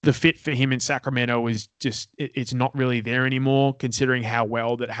 The fit for him in Sacramento is just, it's not really there anymore, considering how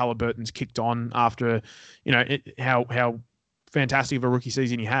well that Halliburton's kicked on after, how fantastic of a rookie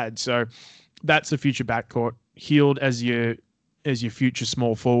season he had. So that's the future backcourt. Hield as your future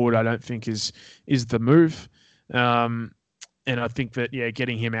small forward, I don't think is the move. And I think that,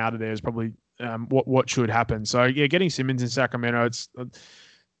 getting him out of there is probably what should happen. So, getting Simmons in Sacramento,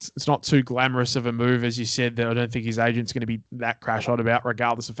 it's not too glamorous of a move, as you said, that I don't think his agent's going to be that crash hot about,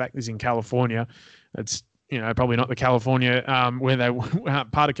 regardless of the fact he's in California. It's, probably not the California where they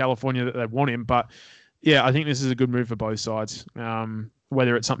part of California that they want him. But, yeah, I think this is a good move for both sides.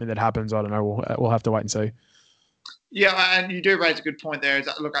 Whether it's something that happens, I don't know. We'll have to wait and see. Yeah, and you do raise a good point there.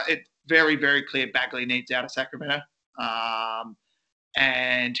 Look, it's very, very clear Bagley needs out of Sacramento.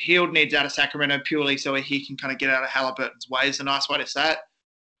 And Hield needs out of Sacramento purely so he can kind of get out of Halliburton's way is a nice way to say it.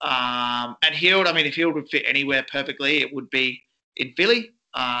 And Hield, if Hield would fit anywhere perfectly, it would be in Philly.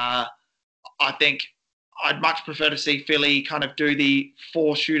 I think I'd much prefer to see Philly kind of do the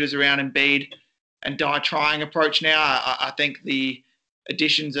 4 shooters around Embiid and die trying approach now. I think the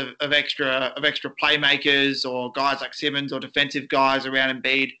additions of extra playmakers or guys like Simmons or defensive guys around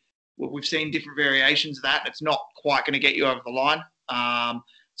Embiid, we've seen different variations of that. It's not quite going to get you over the line.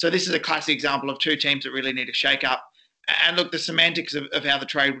 So this is a classic example of 2 teams that really need to shake up. And look, the semantics of how the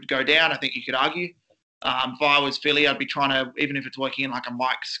trade would go down, I think you could argue. If I was Philly, I'd be trying to, even if it's working in like a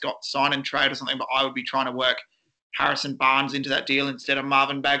Mike Scott sign-in trade or something, but I would be trying to work Harrison Barnes into that deal instead of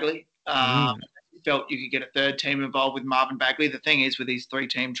Marvin Bagley. Felt you could get a third team involved with Marvin Bagley. The thing is with these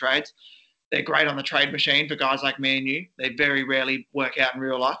 3-team trades, they're great on the trade machine for guys like me and you. They very rarely work out in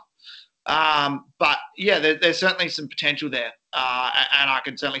real life. But yeah, there's certainly some potential there, and I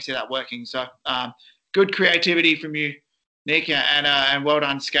can certainly see that working. So good creativity from you, Nick, and well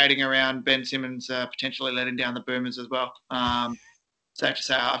done skating around Ben Simmons, potentially letting down the Boomers as well. Safe to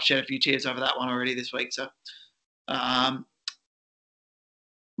say I've shed a few tears over that one already this week. So my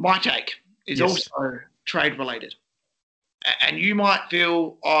take is also trade related, and you might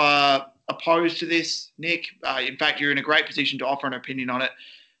feel opposed to this, Nick. In fact, you're in a great position to offer an opinion on it.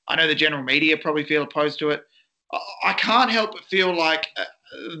 I know the general media probably feel opposed to it. I can't help but feel like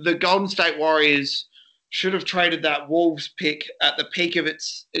the Golden State Warriors should have traded that Wolves pick at the peak of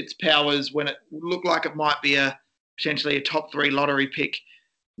its powers when it looked like it might be potentially a top 3 lottery pick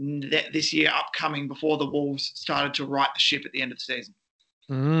this year upcoming before the Wolves started to right the ship at the end of the season.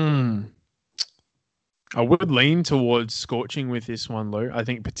 I would lean towards scorching with this one, Lou. I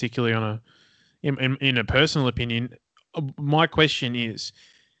think particularly in a personal opinion, my question is,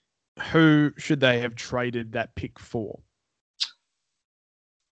 who should they have traded that pick for?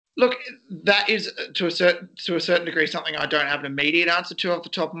 Look, that is to a certain degree something I don't have an immediate answer to off the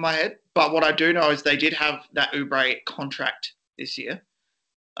top of my head. But what I do know is they did have that Oubre contract this year,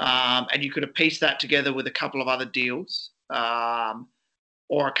 and you could have pieced that together with a couple of other deals,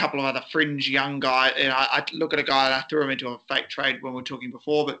 or a couple of other fringe young guys. And I look at a guy, and I threw him into a fake trade when we were talking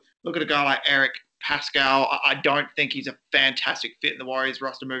before, but look at a guy like Eric Pascal. I don't think he's a fantastic fit in the Warriors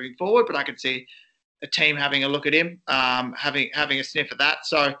roster moving forward, but I could see a team having a look at him, having a sniff at that.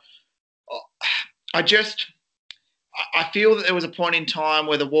 So I feel that there was a point in time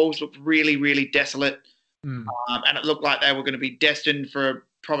where the Wolves looked really, really desolate, and it looked like they were going to be destined for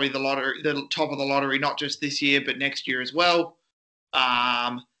probably the top of the lottery, not just this year, but next year as well.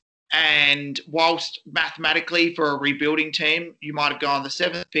 And whilst mathematically for a rebuilding team, you might have gone the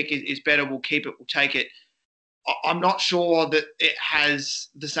 7th pick is better, we'll keep it, we'll take it. I'm not sure that it has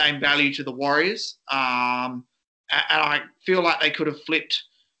the same value to the Warriors. And I feel like they could have flipped,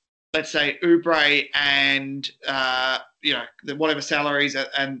 let's say, Oubre and, whatever salaries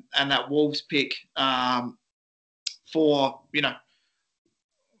and that Wolves pick for,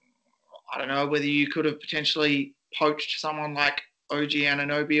 I don't know whether you could have potentially poached someone like OG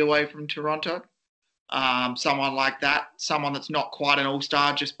Anunoby away from Toronto. Someone like that, someone that's not quite an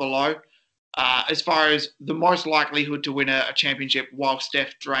all-star, just below. As far as the most likelihood to win a championship while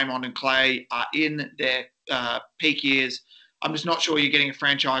Steph, Draymond and Clay are in their peak years, I'm just not sure you're getting a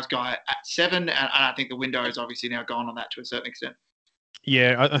franchise guy at 7, and I think the window is obviously now gone on that to a certain extent.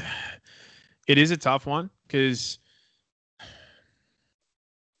 Yeah, it is a tough one because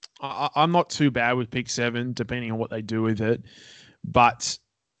I'm not too bad with pick 7, depending on what they do with it. But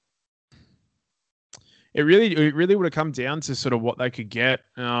it really would have come down to sort of what they could get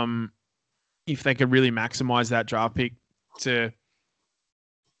if they could really maximize that draft pick to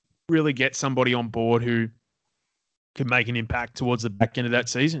really get somebody on board who could make an impact towards the back end of that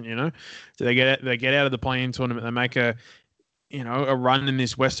season. So they get out of the play-in tournament, they make a run in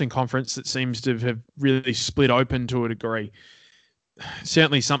this Western Conference that seems to have really split open to a degree.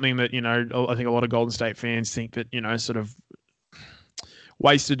 Certainly something that I think a lot of Golden State fans think that sort of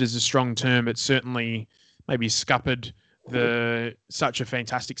wasted is a strong term, but certainly maybe scuppered such a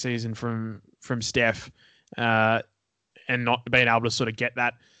fantastic season from Steph, and not being able to sort of get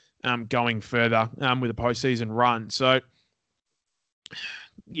that going further with a postseason run. So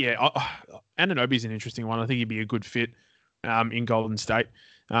yeah, Anunoby is an interesting one. I think he'd be a good fit in Golden State,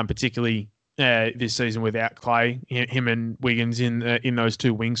 particularly this season without Clay. Him and Wiggins in those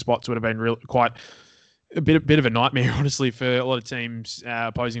 2 wing spots would have been quite a bit of a nightmare, honestly, for a lot of teams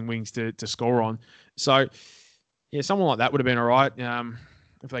opposing wings to score on. So, yeah, someone like that would have been all right.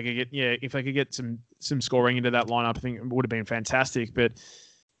 If they could get some scoring into that lineup, I think it would have been fantastic. But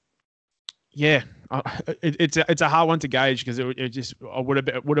yeah, it's a hard one to gauge because I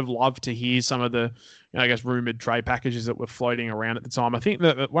would have loved to hear some of the rumored trade packages that were floating around at the time. I think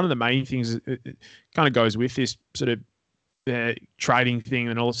that one of the main things it kind of goes with this sort of trading thing,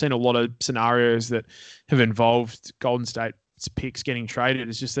 and I've seen a lot of scenarios that have involved Golden State's picks getting traded.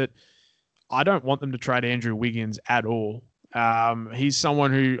 It's just that I don't want them to trade Andrew Wiggins at all. He's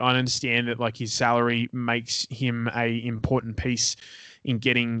someone who I understand that his salary makes him a important piece in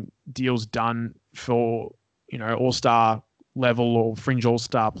getting deals done for all-star level or fringe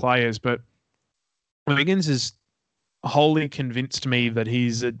all-star players, but Wiggins has wholly convinced me that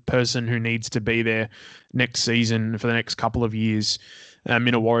he's a person who needs to be there next season for the next couple of years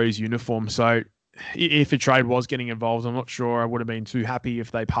in a Warriors uniform. So if a trade was getting involved, I'm not sure I would have been too happy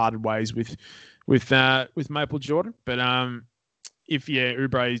if they parted ways with Maple Jordan. But if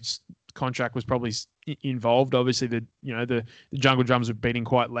Oubre contract was probably involved. Obviously, the Jungle Drums were beating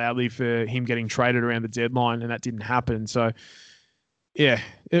quite loudly for him getting traded around the deadline, and that didn't happen. So, yeah,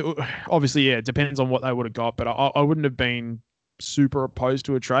 it depends on what they would have got, but I wouldn't have been super opposed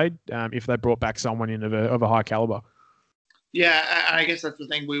to a trade if they brought back someone in of a high caliber. Yeah, and I guess that's the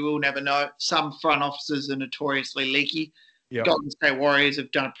thing. We will never know. Some front offices are notoriously leaky. Yep. Golden State Warriors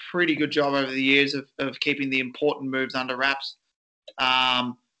have done a pretty good job over the years of keeping the important moves under wraps.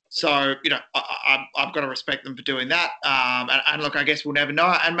 So, I've got to respect them for doing that. And look, I guess we'll never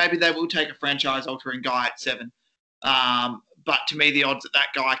know. And maybe they will take a franchise-altering guy at 7. But to me, the odds that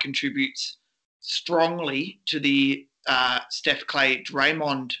guy contributes strongly to the Steph, Clay,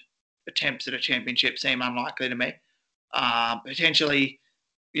 Draymond attempts at a championship seem unlikely to me. Potentially,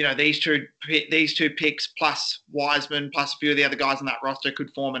 these two picks plus Wiseman plus a few of the other guys on that roster could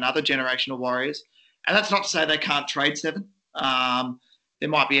form another generational Warriors. And that's not to say they can't trade 7. There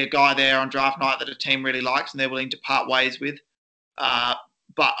might be a guy there on draft night that a team really likes and they're willing to part ways with. But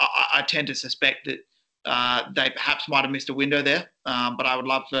I tend to suspect that they perhaps might have missed a window there. But I would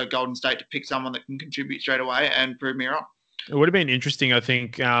love for Golden State to pick someone that can contribute straight away and prove me wrong. It would have been interesting, I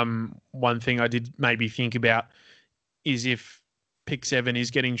think. One thing I did maybe think about is if pick 7 is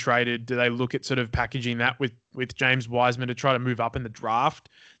getting traded, do they look at sort of packaging that with James Wiseman to try to move up in the draft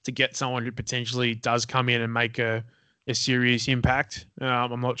to get someone who potentially does come in and make a serious impact?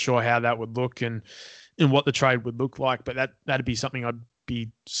 I'm not sure how that would look and what the trade would look like, but that'd be something I'd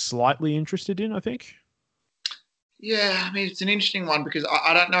be slightly interested in, I think. Yeah, I mean, it's an interesting one because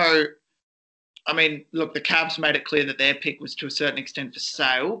I don't know. I mean, look, the Cavs made it clear that their pick was to a certain extent for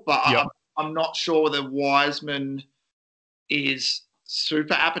sale, but yep. I'm not sure that Wiseman is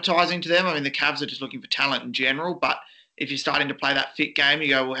super appetizing to them. I mean, the Cavs are just looking for talent in general, but if you're starting to play that fit game, you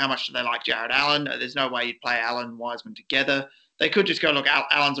go, well, how much do they like Jarrett Allen? There's no way you'd play Allen and Wiseman together. They could just go, look,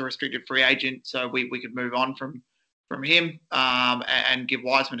 Allen's a restricted free agent, so we could move on from him and give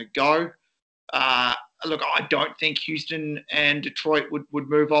Wiseman a go. Look, I don't think Houston and Detroit would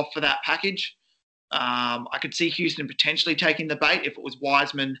move off for that package. I could see Houston potentially taking the bait if it was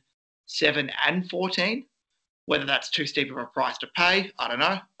Wiseman 7 and 14. Whether that's too steep of a price to pay, I don't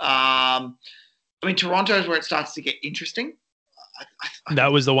know. I mean, Toronto's where it starts to get interesting.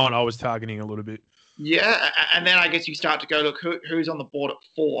 That was the one I was targeting a little bit. Yeah, and then I guess you start to go, look, who's on the board at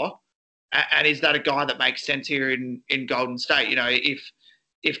 4? And is that a guy that makes sense here in Golden State?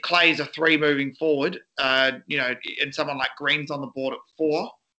 If Clay's a 3 moving forward, and someone like Green's on the board at 4,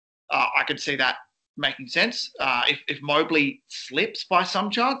 I could see that making sense. If Mobley slips by some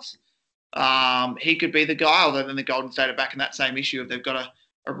chance, he could be the guy, although then the Golden State are back in that same issue if they've got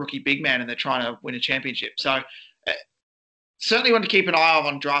a rookie big man and they're trying to win a championship. So certainly want to keep an eye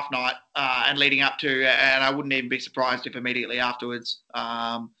on draft night and leading up to, and I wouldn't even be surprised if immediately afterwards.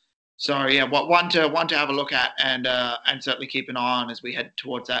 So yeah, one to have a look at and certainly keep an eye on as we head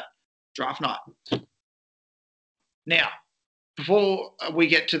towards that draft night. Now, before we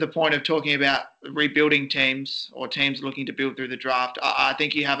get to the point of talking about rebuilding teams or teams looking to build through the draft, I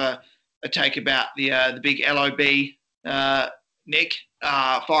think you have a take about the big LOB, Nick.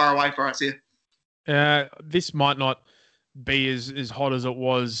 Fire away for us here. This might not be as hot as it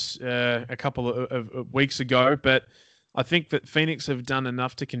was a couple of weeks ago, but I think that Phoenix have done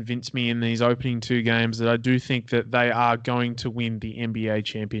enough to convince me in these opening 2 games that I do think that they are going to win the NBA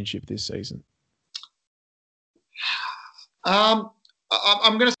championship this season. I'm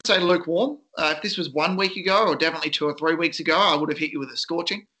going to say lukewarm. If this was 1 week ago or definitely 2 or 3 weeks ago, I would have hit you with a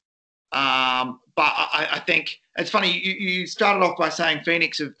scorching. But I think it's funny. You started off by saying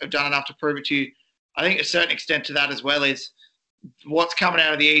Phoenix have done enough to prove it to you. I think a certain extent to that as well is what's coming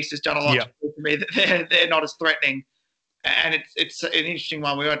out of the East has done a lot to prove to me that they're not as threatening. And it's an interesting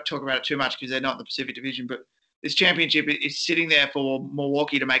one. We won't talk about it too much because they're not in the Pacific Division, but this championship is sitting there for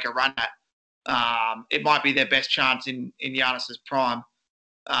Milwaukee to make a run at. It might be their best chance in Giannis's prime.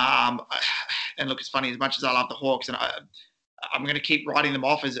 And look, it's funny, as much as I love the Hawks, and I'm going to keep writing them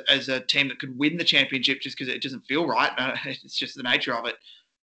off as a team that could win the championship just because it doesn't feel right. It's just the nature of it.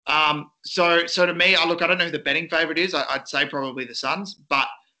 So to me, I don't know who the betting favourite is. I'd say probably the Suns, but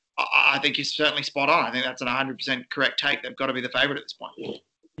I think you're certainly spot on. I think that's an 100% correct take. They've got to be the favourite at this point.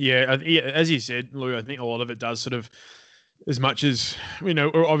 Yeah, as you said, Lou, I think a lot of it does sort of, as much as,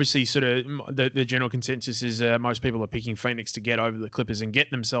 obviously sort of the general consensus is most people are picking Phoenix to get over the Clippers and get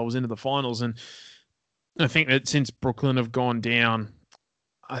themselves into the finals. And I think that since Brooklyn have gone down,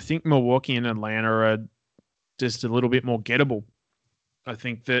 I think Milwaukee and Atlanta are just a little bit more gettable. I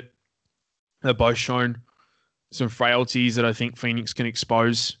think that they've both shown some frailties that I think Phoenix can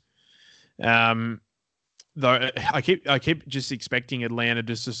expose. though I keep just expecting Atlanta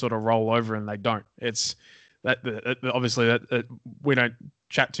just to sort of roll over, and they don't. It's obviously that we don't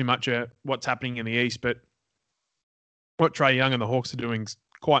chat too much about what's happening in the East, but what Trae Young and the Hawks are doing is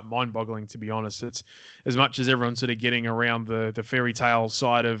quite mind-boggling, to be honest. It's as much as everyone's sort of getting around the fairy tale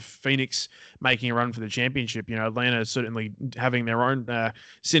side of Phoenix making a run for the championship. You know, Atlanta is certainly having their own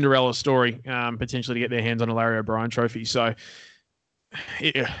Cinderella story, potentially to get their hands on a Larry O'Brien trophy. So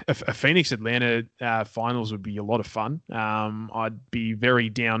a Phoenix Atlanta finals would be a lot of fun. I'd be very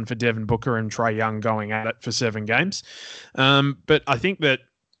down for Devin Booker and Trae Young going at it for 7 games. But I think that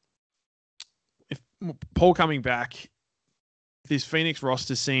if Paul coming back, this Phoenix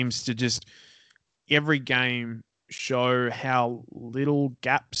roster seems to just every game show how little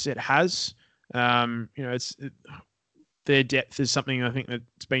gaps it has. Their depth is something I think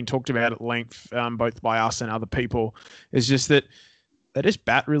that's been talked about at length, both by us and other people. It's just that they just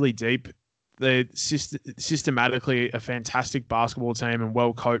bat really deep. They're systematically a fantastic basketball team and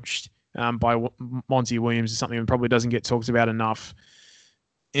well coached by Monty Williams is something that probably doesn't get talked about enough.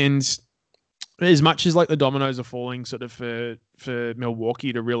 And as much as like the dominoes are falling sort of for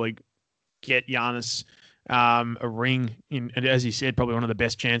Milwaukee to really get Giannis a ring, and as you said, probably one of the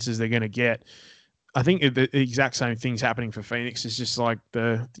best chances they're going to get. I think the exact same thing's happening for Phoenix. It's just like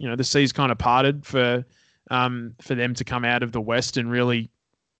the seas kind of parted for them to come out of the West and really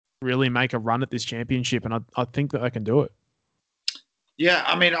make a run at this championship, and I think that they can do it. Yeah,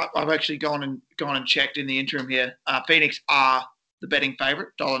 I mean, I've actually gone and checked in the interim here. Phoenix are the betting favourite,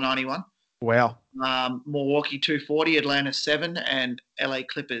 $1.91. Wow. Milwaukee 240, Atlanta 7, and LA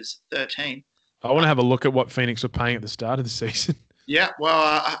Clippers 13. I want to have a look at what Phoenix were paying at the start of the season. Yeah, well,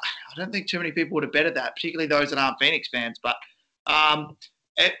 I don't think too many people would have betted that, particularly those that aren't Phoenix fans. But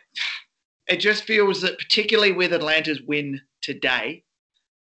it just feels that, particularly with Atlanta's win today,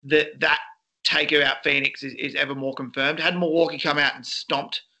 that takeout out Phoenix is ever more confirmed. Had Milwaukee come out and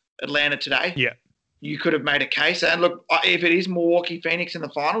stomped Atlanta today, yeah, you could have made a case. And look, if it is Milwaukee Phoenix in the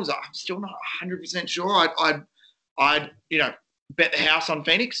finals, I'm still not 100% sure. I'd bet the house on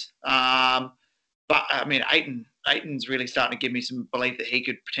Phoenix. But I mean, Ayton's really starting to give me some belief that he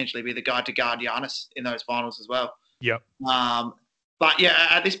could potentially be the guy to guard Giannis in those finals as well. Yep. But yeah,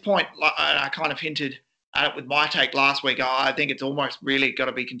 at this point, like I kind of hinted at it with my take last week. I think it's almost really got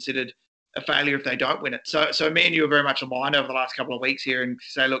to be considered a failure if they don't win it. So me and you are very much aligned over the last couple of weeks here and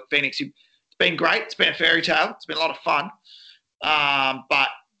say, look, Phoenix, it's been great. It's been a fairy tale. It's been a lot of fun. But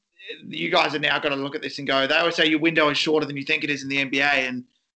you guys are now got to look at this and go, they always say your window is shorter than you think it is in the NBA. And,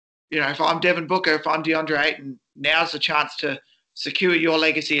 if I'm Devin Booker, if I'm DeAndre Ayton, now's the chance to secure your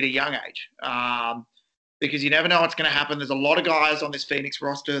legacy at a young age. Because you never know what's going to happen. There's a lot of guys on this Phoenix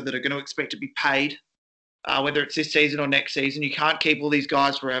roster that are going to expect to be paid, whether it's this season or next season. You can't keep all these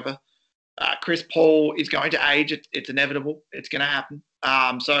guys forever. Chris Paul is going to age. It's inevitable. It's going to happen.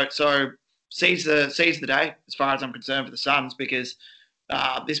 So seize the day, as far as I'm concerned, for the Suns, because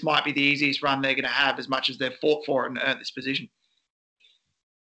this might be the easiest run they're going to have, as much as they've fought for it and earned this position.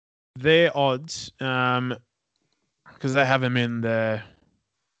 Their odds, because they have them in the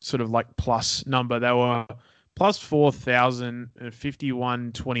sort of like plus number, they were plus 4,000,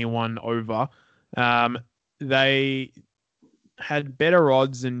 51-21 over. They had better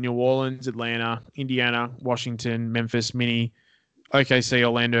odds than New Orleans, Atlanta, Indiana, Washington, Memphis, Minnie, OKC,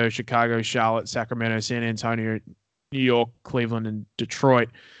 Orlando, Chicago, Charlotte, Sacramento, San Antonio, New York, Cleveland, and Detroit.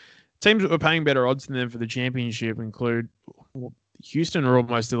 Teams that were paying better odds than them for the championship include Houston are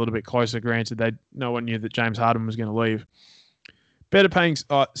almost a little bit closer. Granted, no one knew that James Harden was going to leave. Better paying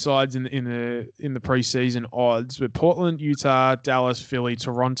sides in the preseason odds were Portland, Utah, Dallas, Philly,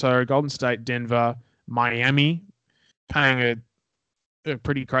 Toronto, Golden State, Denver, Miami, paying a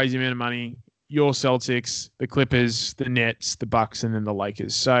pretty crazy amount of money. Your Celtics, the Clippers, the Nets, the Bucks, and then the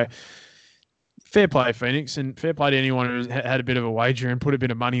Lakers. So fair play, Phoenix, and fair play to anyone who had a bit of a wager and put a bit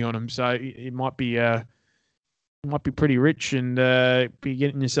of money on them. So it might be pretty rich and be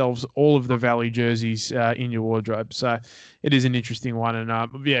getting yourselves all of the Valley jerseys in your wardrobe. So it is an interesting one.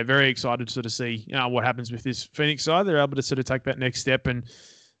 And very excited to sort of see what happens with this Phoenix side. They're able to sort of take that next step and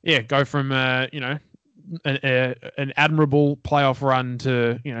go from, an admirable playoff run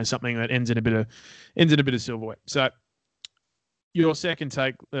to, something that ends in a bit of silverware. So your second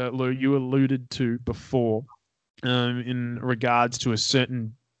take, Lou, you alluded to before in regards to a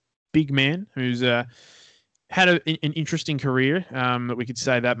certain big man who's had an interesting career, that we could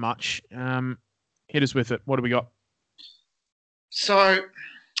say that much. Hit us with it. What do we got? So,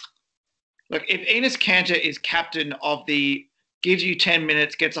 look, if Enes Kanter is captain of the gives you 10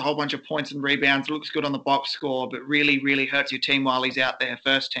 minutes, gets a whole bunch of points and rebounds, looks good on the box score, but really, really hurts your team while he's out there,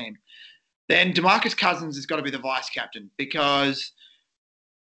 first team, then DeMarcus Cousins has got to be the vice captain, because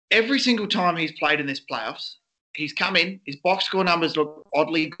every single time he's played in this playoffs, he's come in, his box score numbers look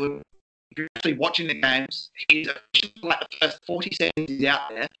oddly good. If you're actually watching the games, he's like the first 40 seconds he's out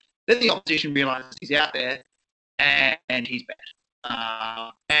there. Then the opposition realizes he's out there, and he's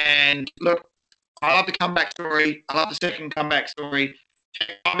bad. And look, I love the comeback story. I love the second comeback story.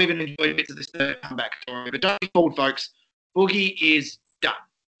 I've even enjoyed bits of this third comeback story. But don't be fooled, folks. Boogie is done.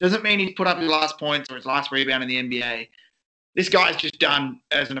 Doesn't mean he's put up his last points or his last rebound in the NBA. This guy's just done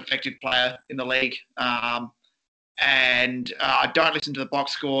as an effective player in the league. And I don't listen to the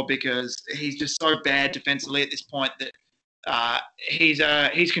box score because he's just so bad defensively at this point that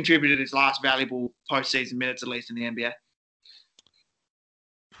he's contributed his last valuable postseason minutes, at least in the NBA.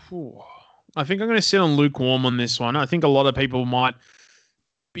 I think I'm going to sit on lukewarm on this one. I think a lot of people might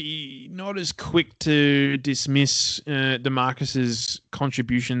be not as quick to dismiss DeMarcus's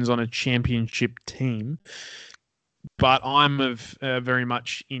contributions on a championship team, but I'm of very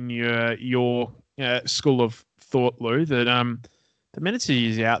much in your school of thought, Lou, that the minutes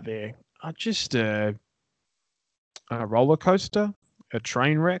he's out there are just a roller coaster, a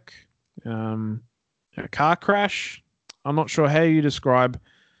train wreck, a car crash. I'm not sure how you describe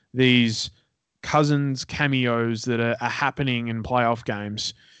these Cousins cameos that are happening in playoff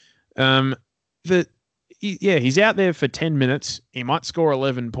games. He's out there for 10 minutes. He might score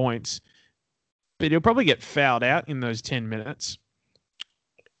 11 points, but he'll probably get fouled out in those 10 minutes.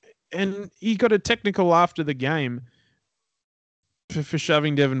 And he got a technical after the game for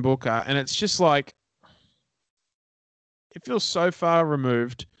shoving Devin Booker. And it's just like, it feels so far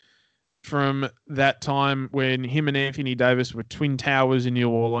removed from that time when him and Anthony Davis were twin towers in New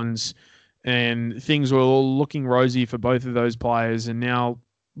Orleans and things were all looking rosy for both of those players. And now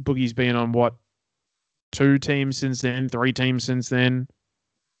Boogie's been on, 2 teams since then, 3 teams since then.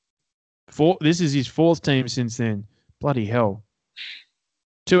 This is his 4th team since then. Bloody hell.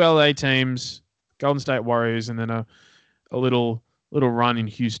 2 LA teams, Golden State Warriors, and then a little run in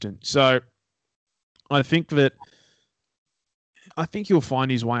Houston. So I think he'll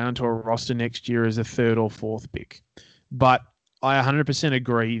find his way onto a roster next year as a 3rd or 4th pick. But I 100%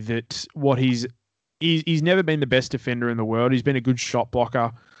 agree that he's never been the best defender in the world. He's been a good shot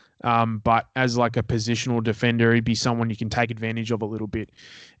blocker, but as like a positional defender, he'd be someone you can take advantage of a little bit.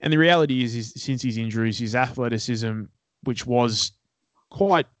 And the reality is since his injuries, his athleticism, which was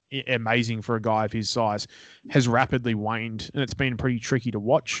quite amazing for a guy of his size, has rapidly waned, and it's been pretty tricky to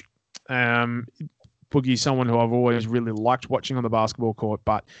watch. Boogie's someone who I've always really liked watching on the basketball court,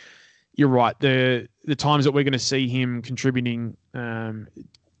 but you're right. The times that we're going to see him contributing in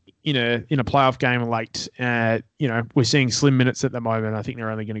a playoff game late, we're seeing slim minutes at the moment. I think they're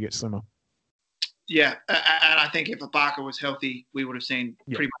only going to get slimmer. Yeah, and I think if Ibaka was healthy, we would have seen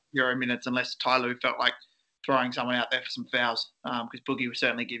pretty much 0 minutes, unless Ty Lue felt like throwing someone out there for some fouls, because Boogie would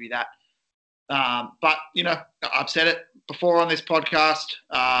certainly give you that. But, I've said it before on this podcast.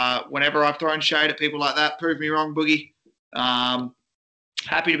 Whenever I've thrown shade at people like that, prove me wrong, Boogie.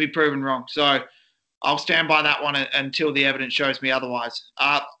 Happy to be proven wrong. So I'll stand by that one until the evidence shows me otherwise.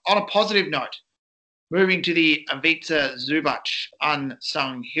 On a positive note, moving to the Ivica Zubac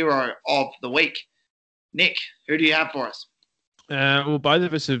unsung hero of the week. Nick, who do you have for us? Well, both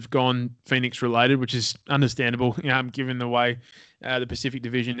of us have gone Phoenix related, which is understandable, given the way the Pacific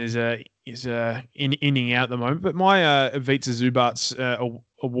Division is ending out at the moment. But my Ivica Zubac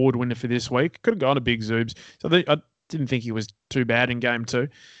award winner for this week could have gone to Big Zoobs. So I didn't think he was too bad in game 2.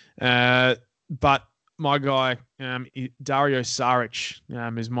 But my guy, Dario Saric,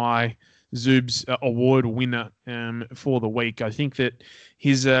 is my Zoobs award winner for the week. I think that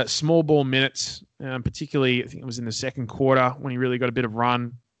his small ball minutes, particularly I think it was in the second quarter when he really got a bit of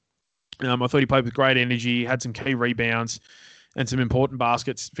run, I thought he played with great energy, had some key rebounds and some important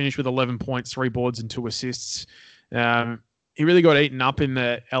baskets, finished with 11 points, 3 boards and 2 assists. He really got eaten up in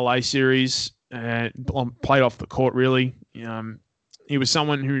the LA series and played off the court really. He was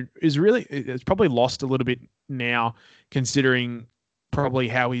someone who is probably lost a little bit now, considering probably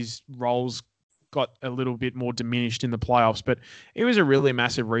how his roles got a little bit more diminished in the playoffs. But it was a really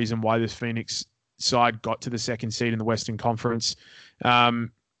massive reason why this Phoenix side got to the 2nd seed in the Western Conference.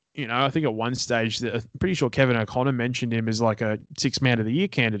 I think at one stage, I'm pretty sure Kevin O'Connor mentioned him as like a 6th man of the year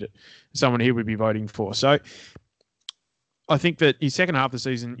candidate, someone he would be voting for. So I think that his second half of the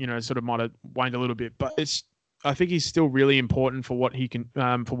season, sort of might have waned a little bit, but I think he's still really important for what he can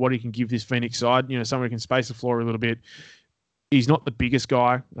give this Phoenix side. Someone who can space the floor a little bit. He's not the biggest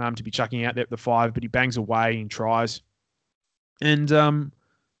guy to be chucking out there at the 5, but he bangs away and tries. And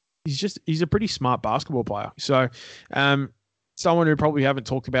he's a pretty smart basketball player. So someone who probably haven't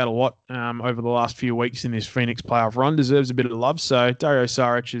talked about a lot over the last few weeks in this Phoenix playoff run, deserves a bit of love. So Dario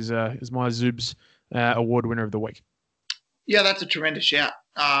Saric is my Zubs award winner of the week. Yeah, that's a tremendous shout.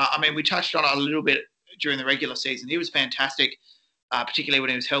 I mean, we touched on it a little bit during the regular season. He was fantastic, particularly when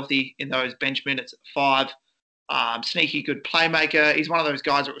he was healthy in those bench minutes at 5. Sneaky good playmaker. He's one of those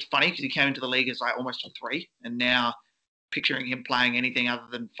guys that was funny because he came into the league as like almost a 3, and now picturing him playing anything other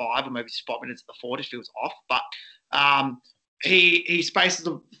than 5 or maybe spot minutes at the 4 just feels off. But he spaces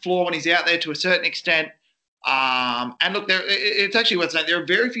the floor when he's out there to a certain extent. And look, it's actually worth saying there are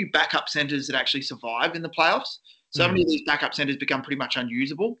very few backup centers that actually survive in the playoffs. So many of these backup centers become pretty much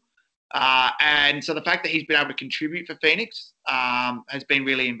unusable. And so the fact that he's been able to contribute for Phoenix has been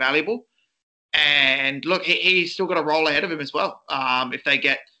really invaluable. And look, he's still got a role ahead of him as well. If they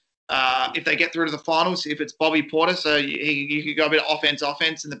get through to the finals, if it's Bobby Portis, so you could go a bit of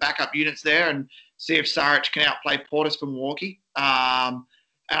offense in the backup units there and see if Saric can outplay Portis from Milwaukee. And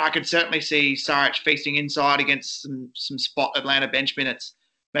I could certainly see Saric feasting inside against some spot Atlanta bench minutes,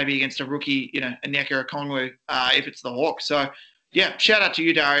 maybe against a rookie, Onyeka Okongwu, if it's the Hawks. So, yeah, shout out to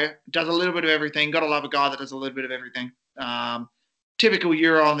you, Dario. Does a little bit of everything. Got to love a guy that does a little bit of everything. Typical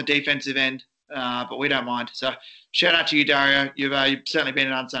Euro on the defensive end, but we don't mind. So, shout out to you, Dario. You've certainly been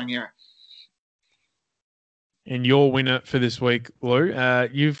an unsung hero. And your winner for this week, Lou,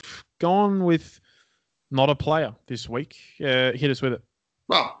 you've gone with not a player this week. Hit us with it.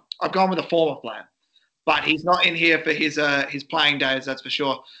 Well, I've gone with a former player, but he's not in here for his playing days, that's for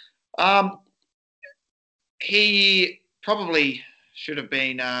sure. He probably should have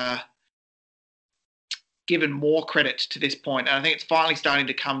been given more credit to this point, and I think it's finally starting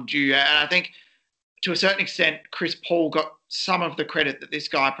to come due. And I think, to a certain extent, Chris Paul got some of the credit that this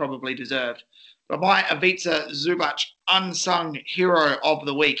guy probably deserved. But my Ivica Zubac unsung hero of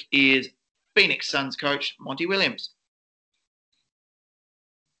the week is Phoenix Suns coach Monty Williams.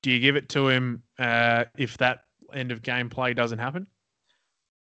 Do you give it to him if that end of game play doesn't happen?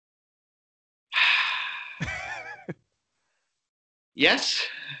 Yes.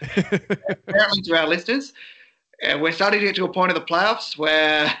 Apparently to our listeners. We're starting to get to a point of the playoffs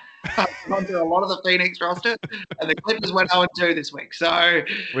where I've gone through a lot of the Phoenix roster, and the Clippers went 0-2 this week. So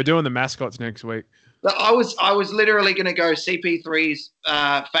we're doing the mascots next week. I was literally going to go CP3's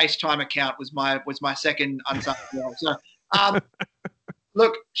FaceTime account was my second unsung hero. So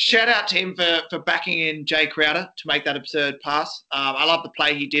look, shout out to him for backing in Jay Crowder to make that absurd pass. I love the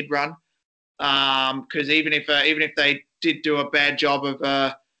play he did run, because even if they did do a bad job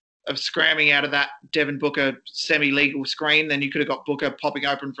of scramming out of that Devin Booker semi-legal screen, then you could have got Booker popping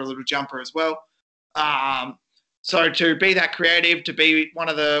open for a little jumper as well. So to be that creative, to be one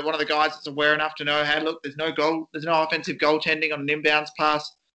of the guys that's aware enough to know, hey, look, there's no offensive goaltending on an inbounds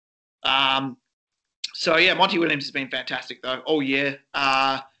pass. So yeah, Monty Williams has been fantastic though all year.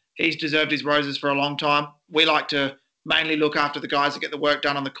 He's deserved his roses for a long time. We like to mainly look after the guys that get the work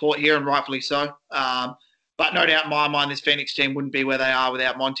done on the court here, and rightfully so. But no doubt in my mind, this Phoenix team wouldn't be where they are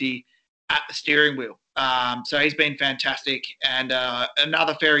without Monty at the steering wheel. So he's been fantastic, and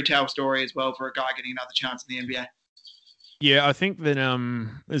another fairy tale story as well for a guy getting another chance in the NBA. Yeah, I think that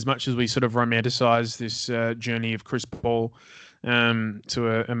as much as we sort of romanticize this journey of Chris Paul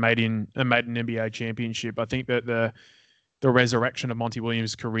to a maiden NBA championship, I think that the resurrection of Monty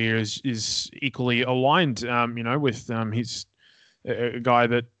Williams' career is equally aligned, with his a guy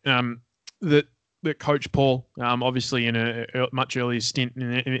that Coach Paul, obviously in a much earlier stint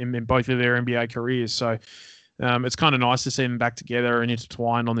in both of their NBA careers. So it's kind of nice to see them back together and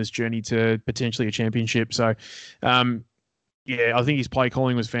intertwined on this journey to potentially a championship. So, yeah, I think his play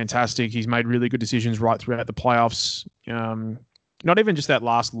calling was fantastic. He's made really good decisions right throughout the playoffs. Not even just that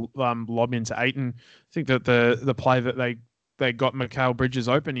last lob into Ayton. I think that the play that they got Mikal Bridges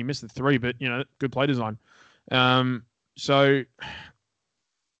open, he missed the 3, but good play design. So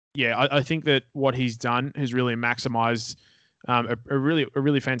yeah, I think that what he's done has really maximized a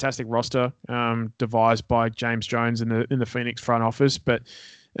really fantastic roster devised by James Jones in the Phoenix front office. But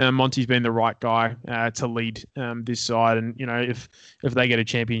Monty's been the right guy to lead this side, and if they get a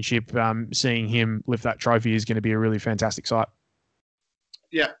championship, seeing him lift that trophy is going to be a really fantastic sight.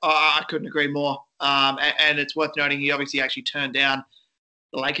 Yeah, I couldn't agree more. And it's worth noting he obviously actually turned down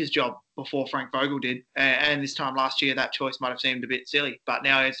the Lakers job before Frank Vogel did. And this time last year, that choice might have seemed a bit silly, but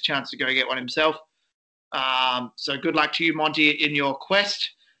now he has a chance to go get one himself. So good luck to you, Monty, in your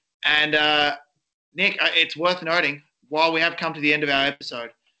quest. And Nick, it's worth noting, while we have come to the end of our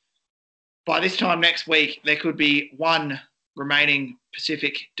episode, by this time next week, there could be one remaining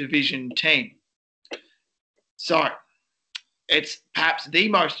Pacific Division team. So it's perhaps the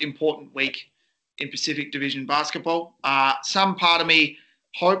most important week in Pacific Division basketball. Some part of me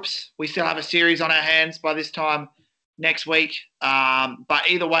hopes we still have a series on our hands by this time next week. But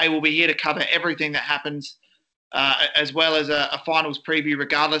either way, we'll be here to cover everything that happens, as well as a finals preview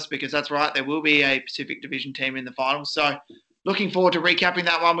regardless, because that's right, there will be a Pacific Division team in the finals. So looking forward to recapping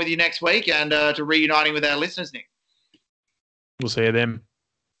that one with you next week and to reuniting with our listeners, Nick. We'll see you then.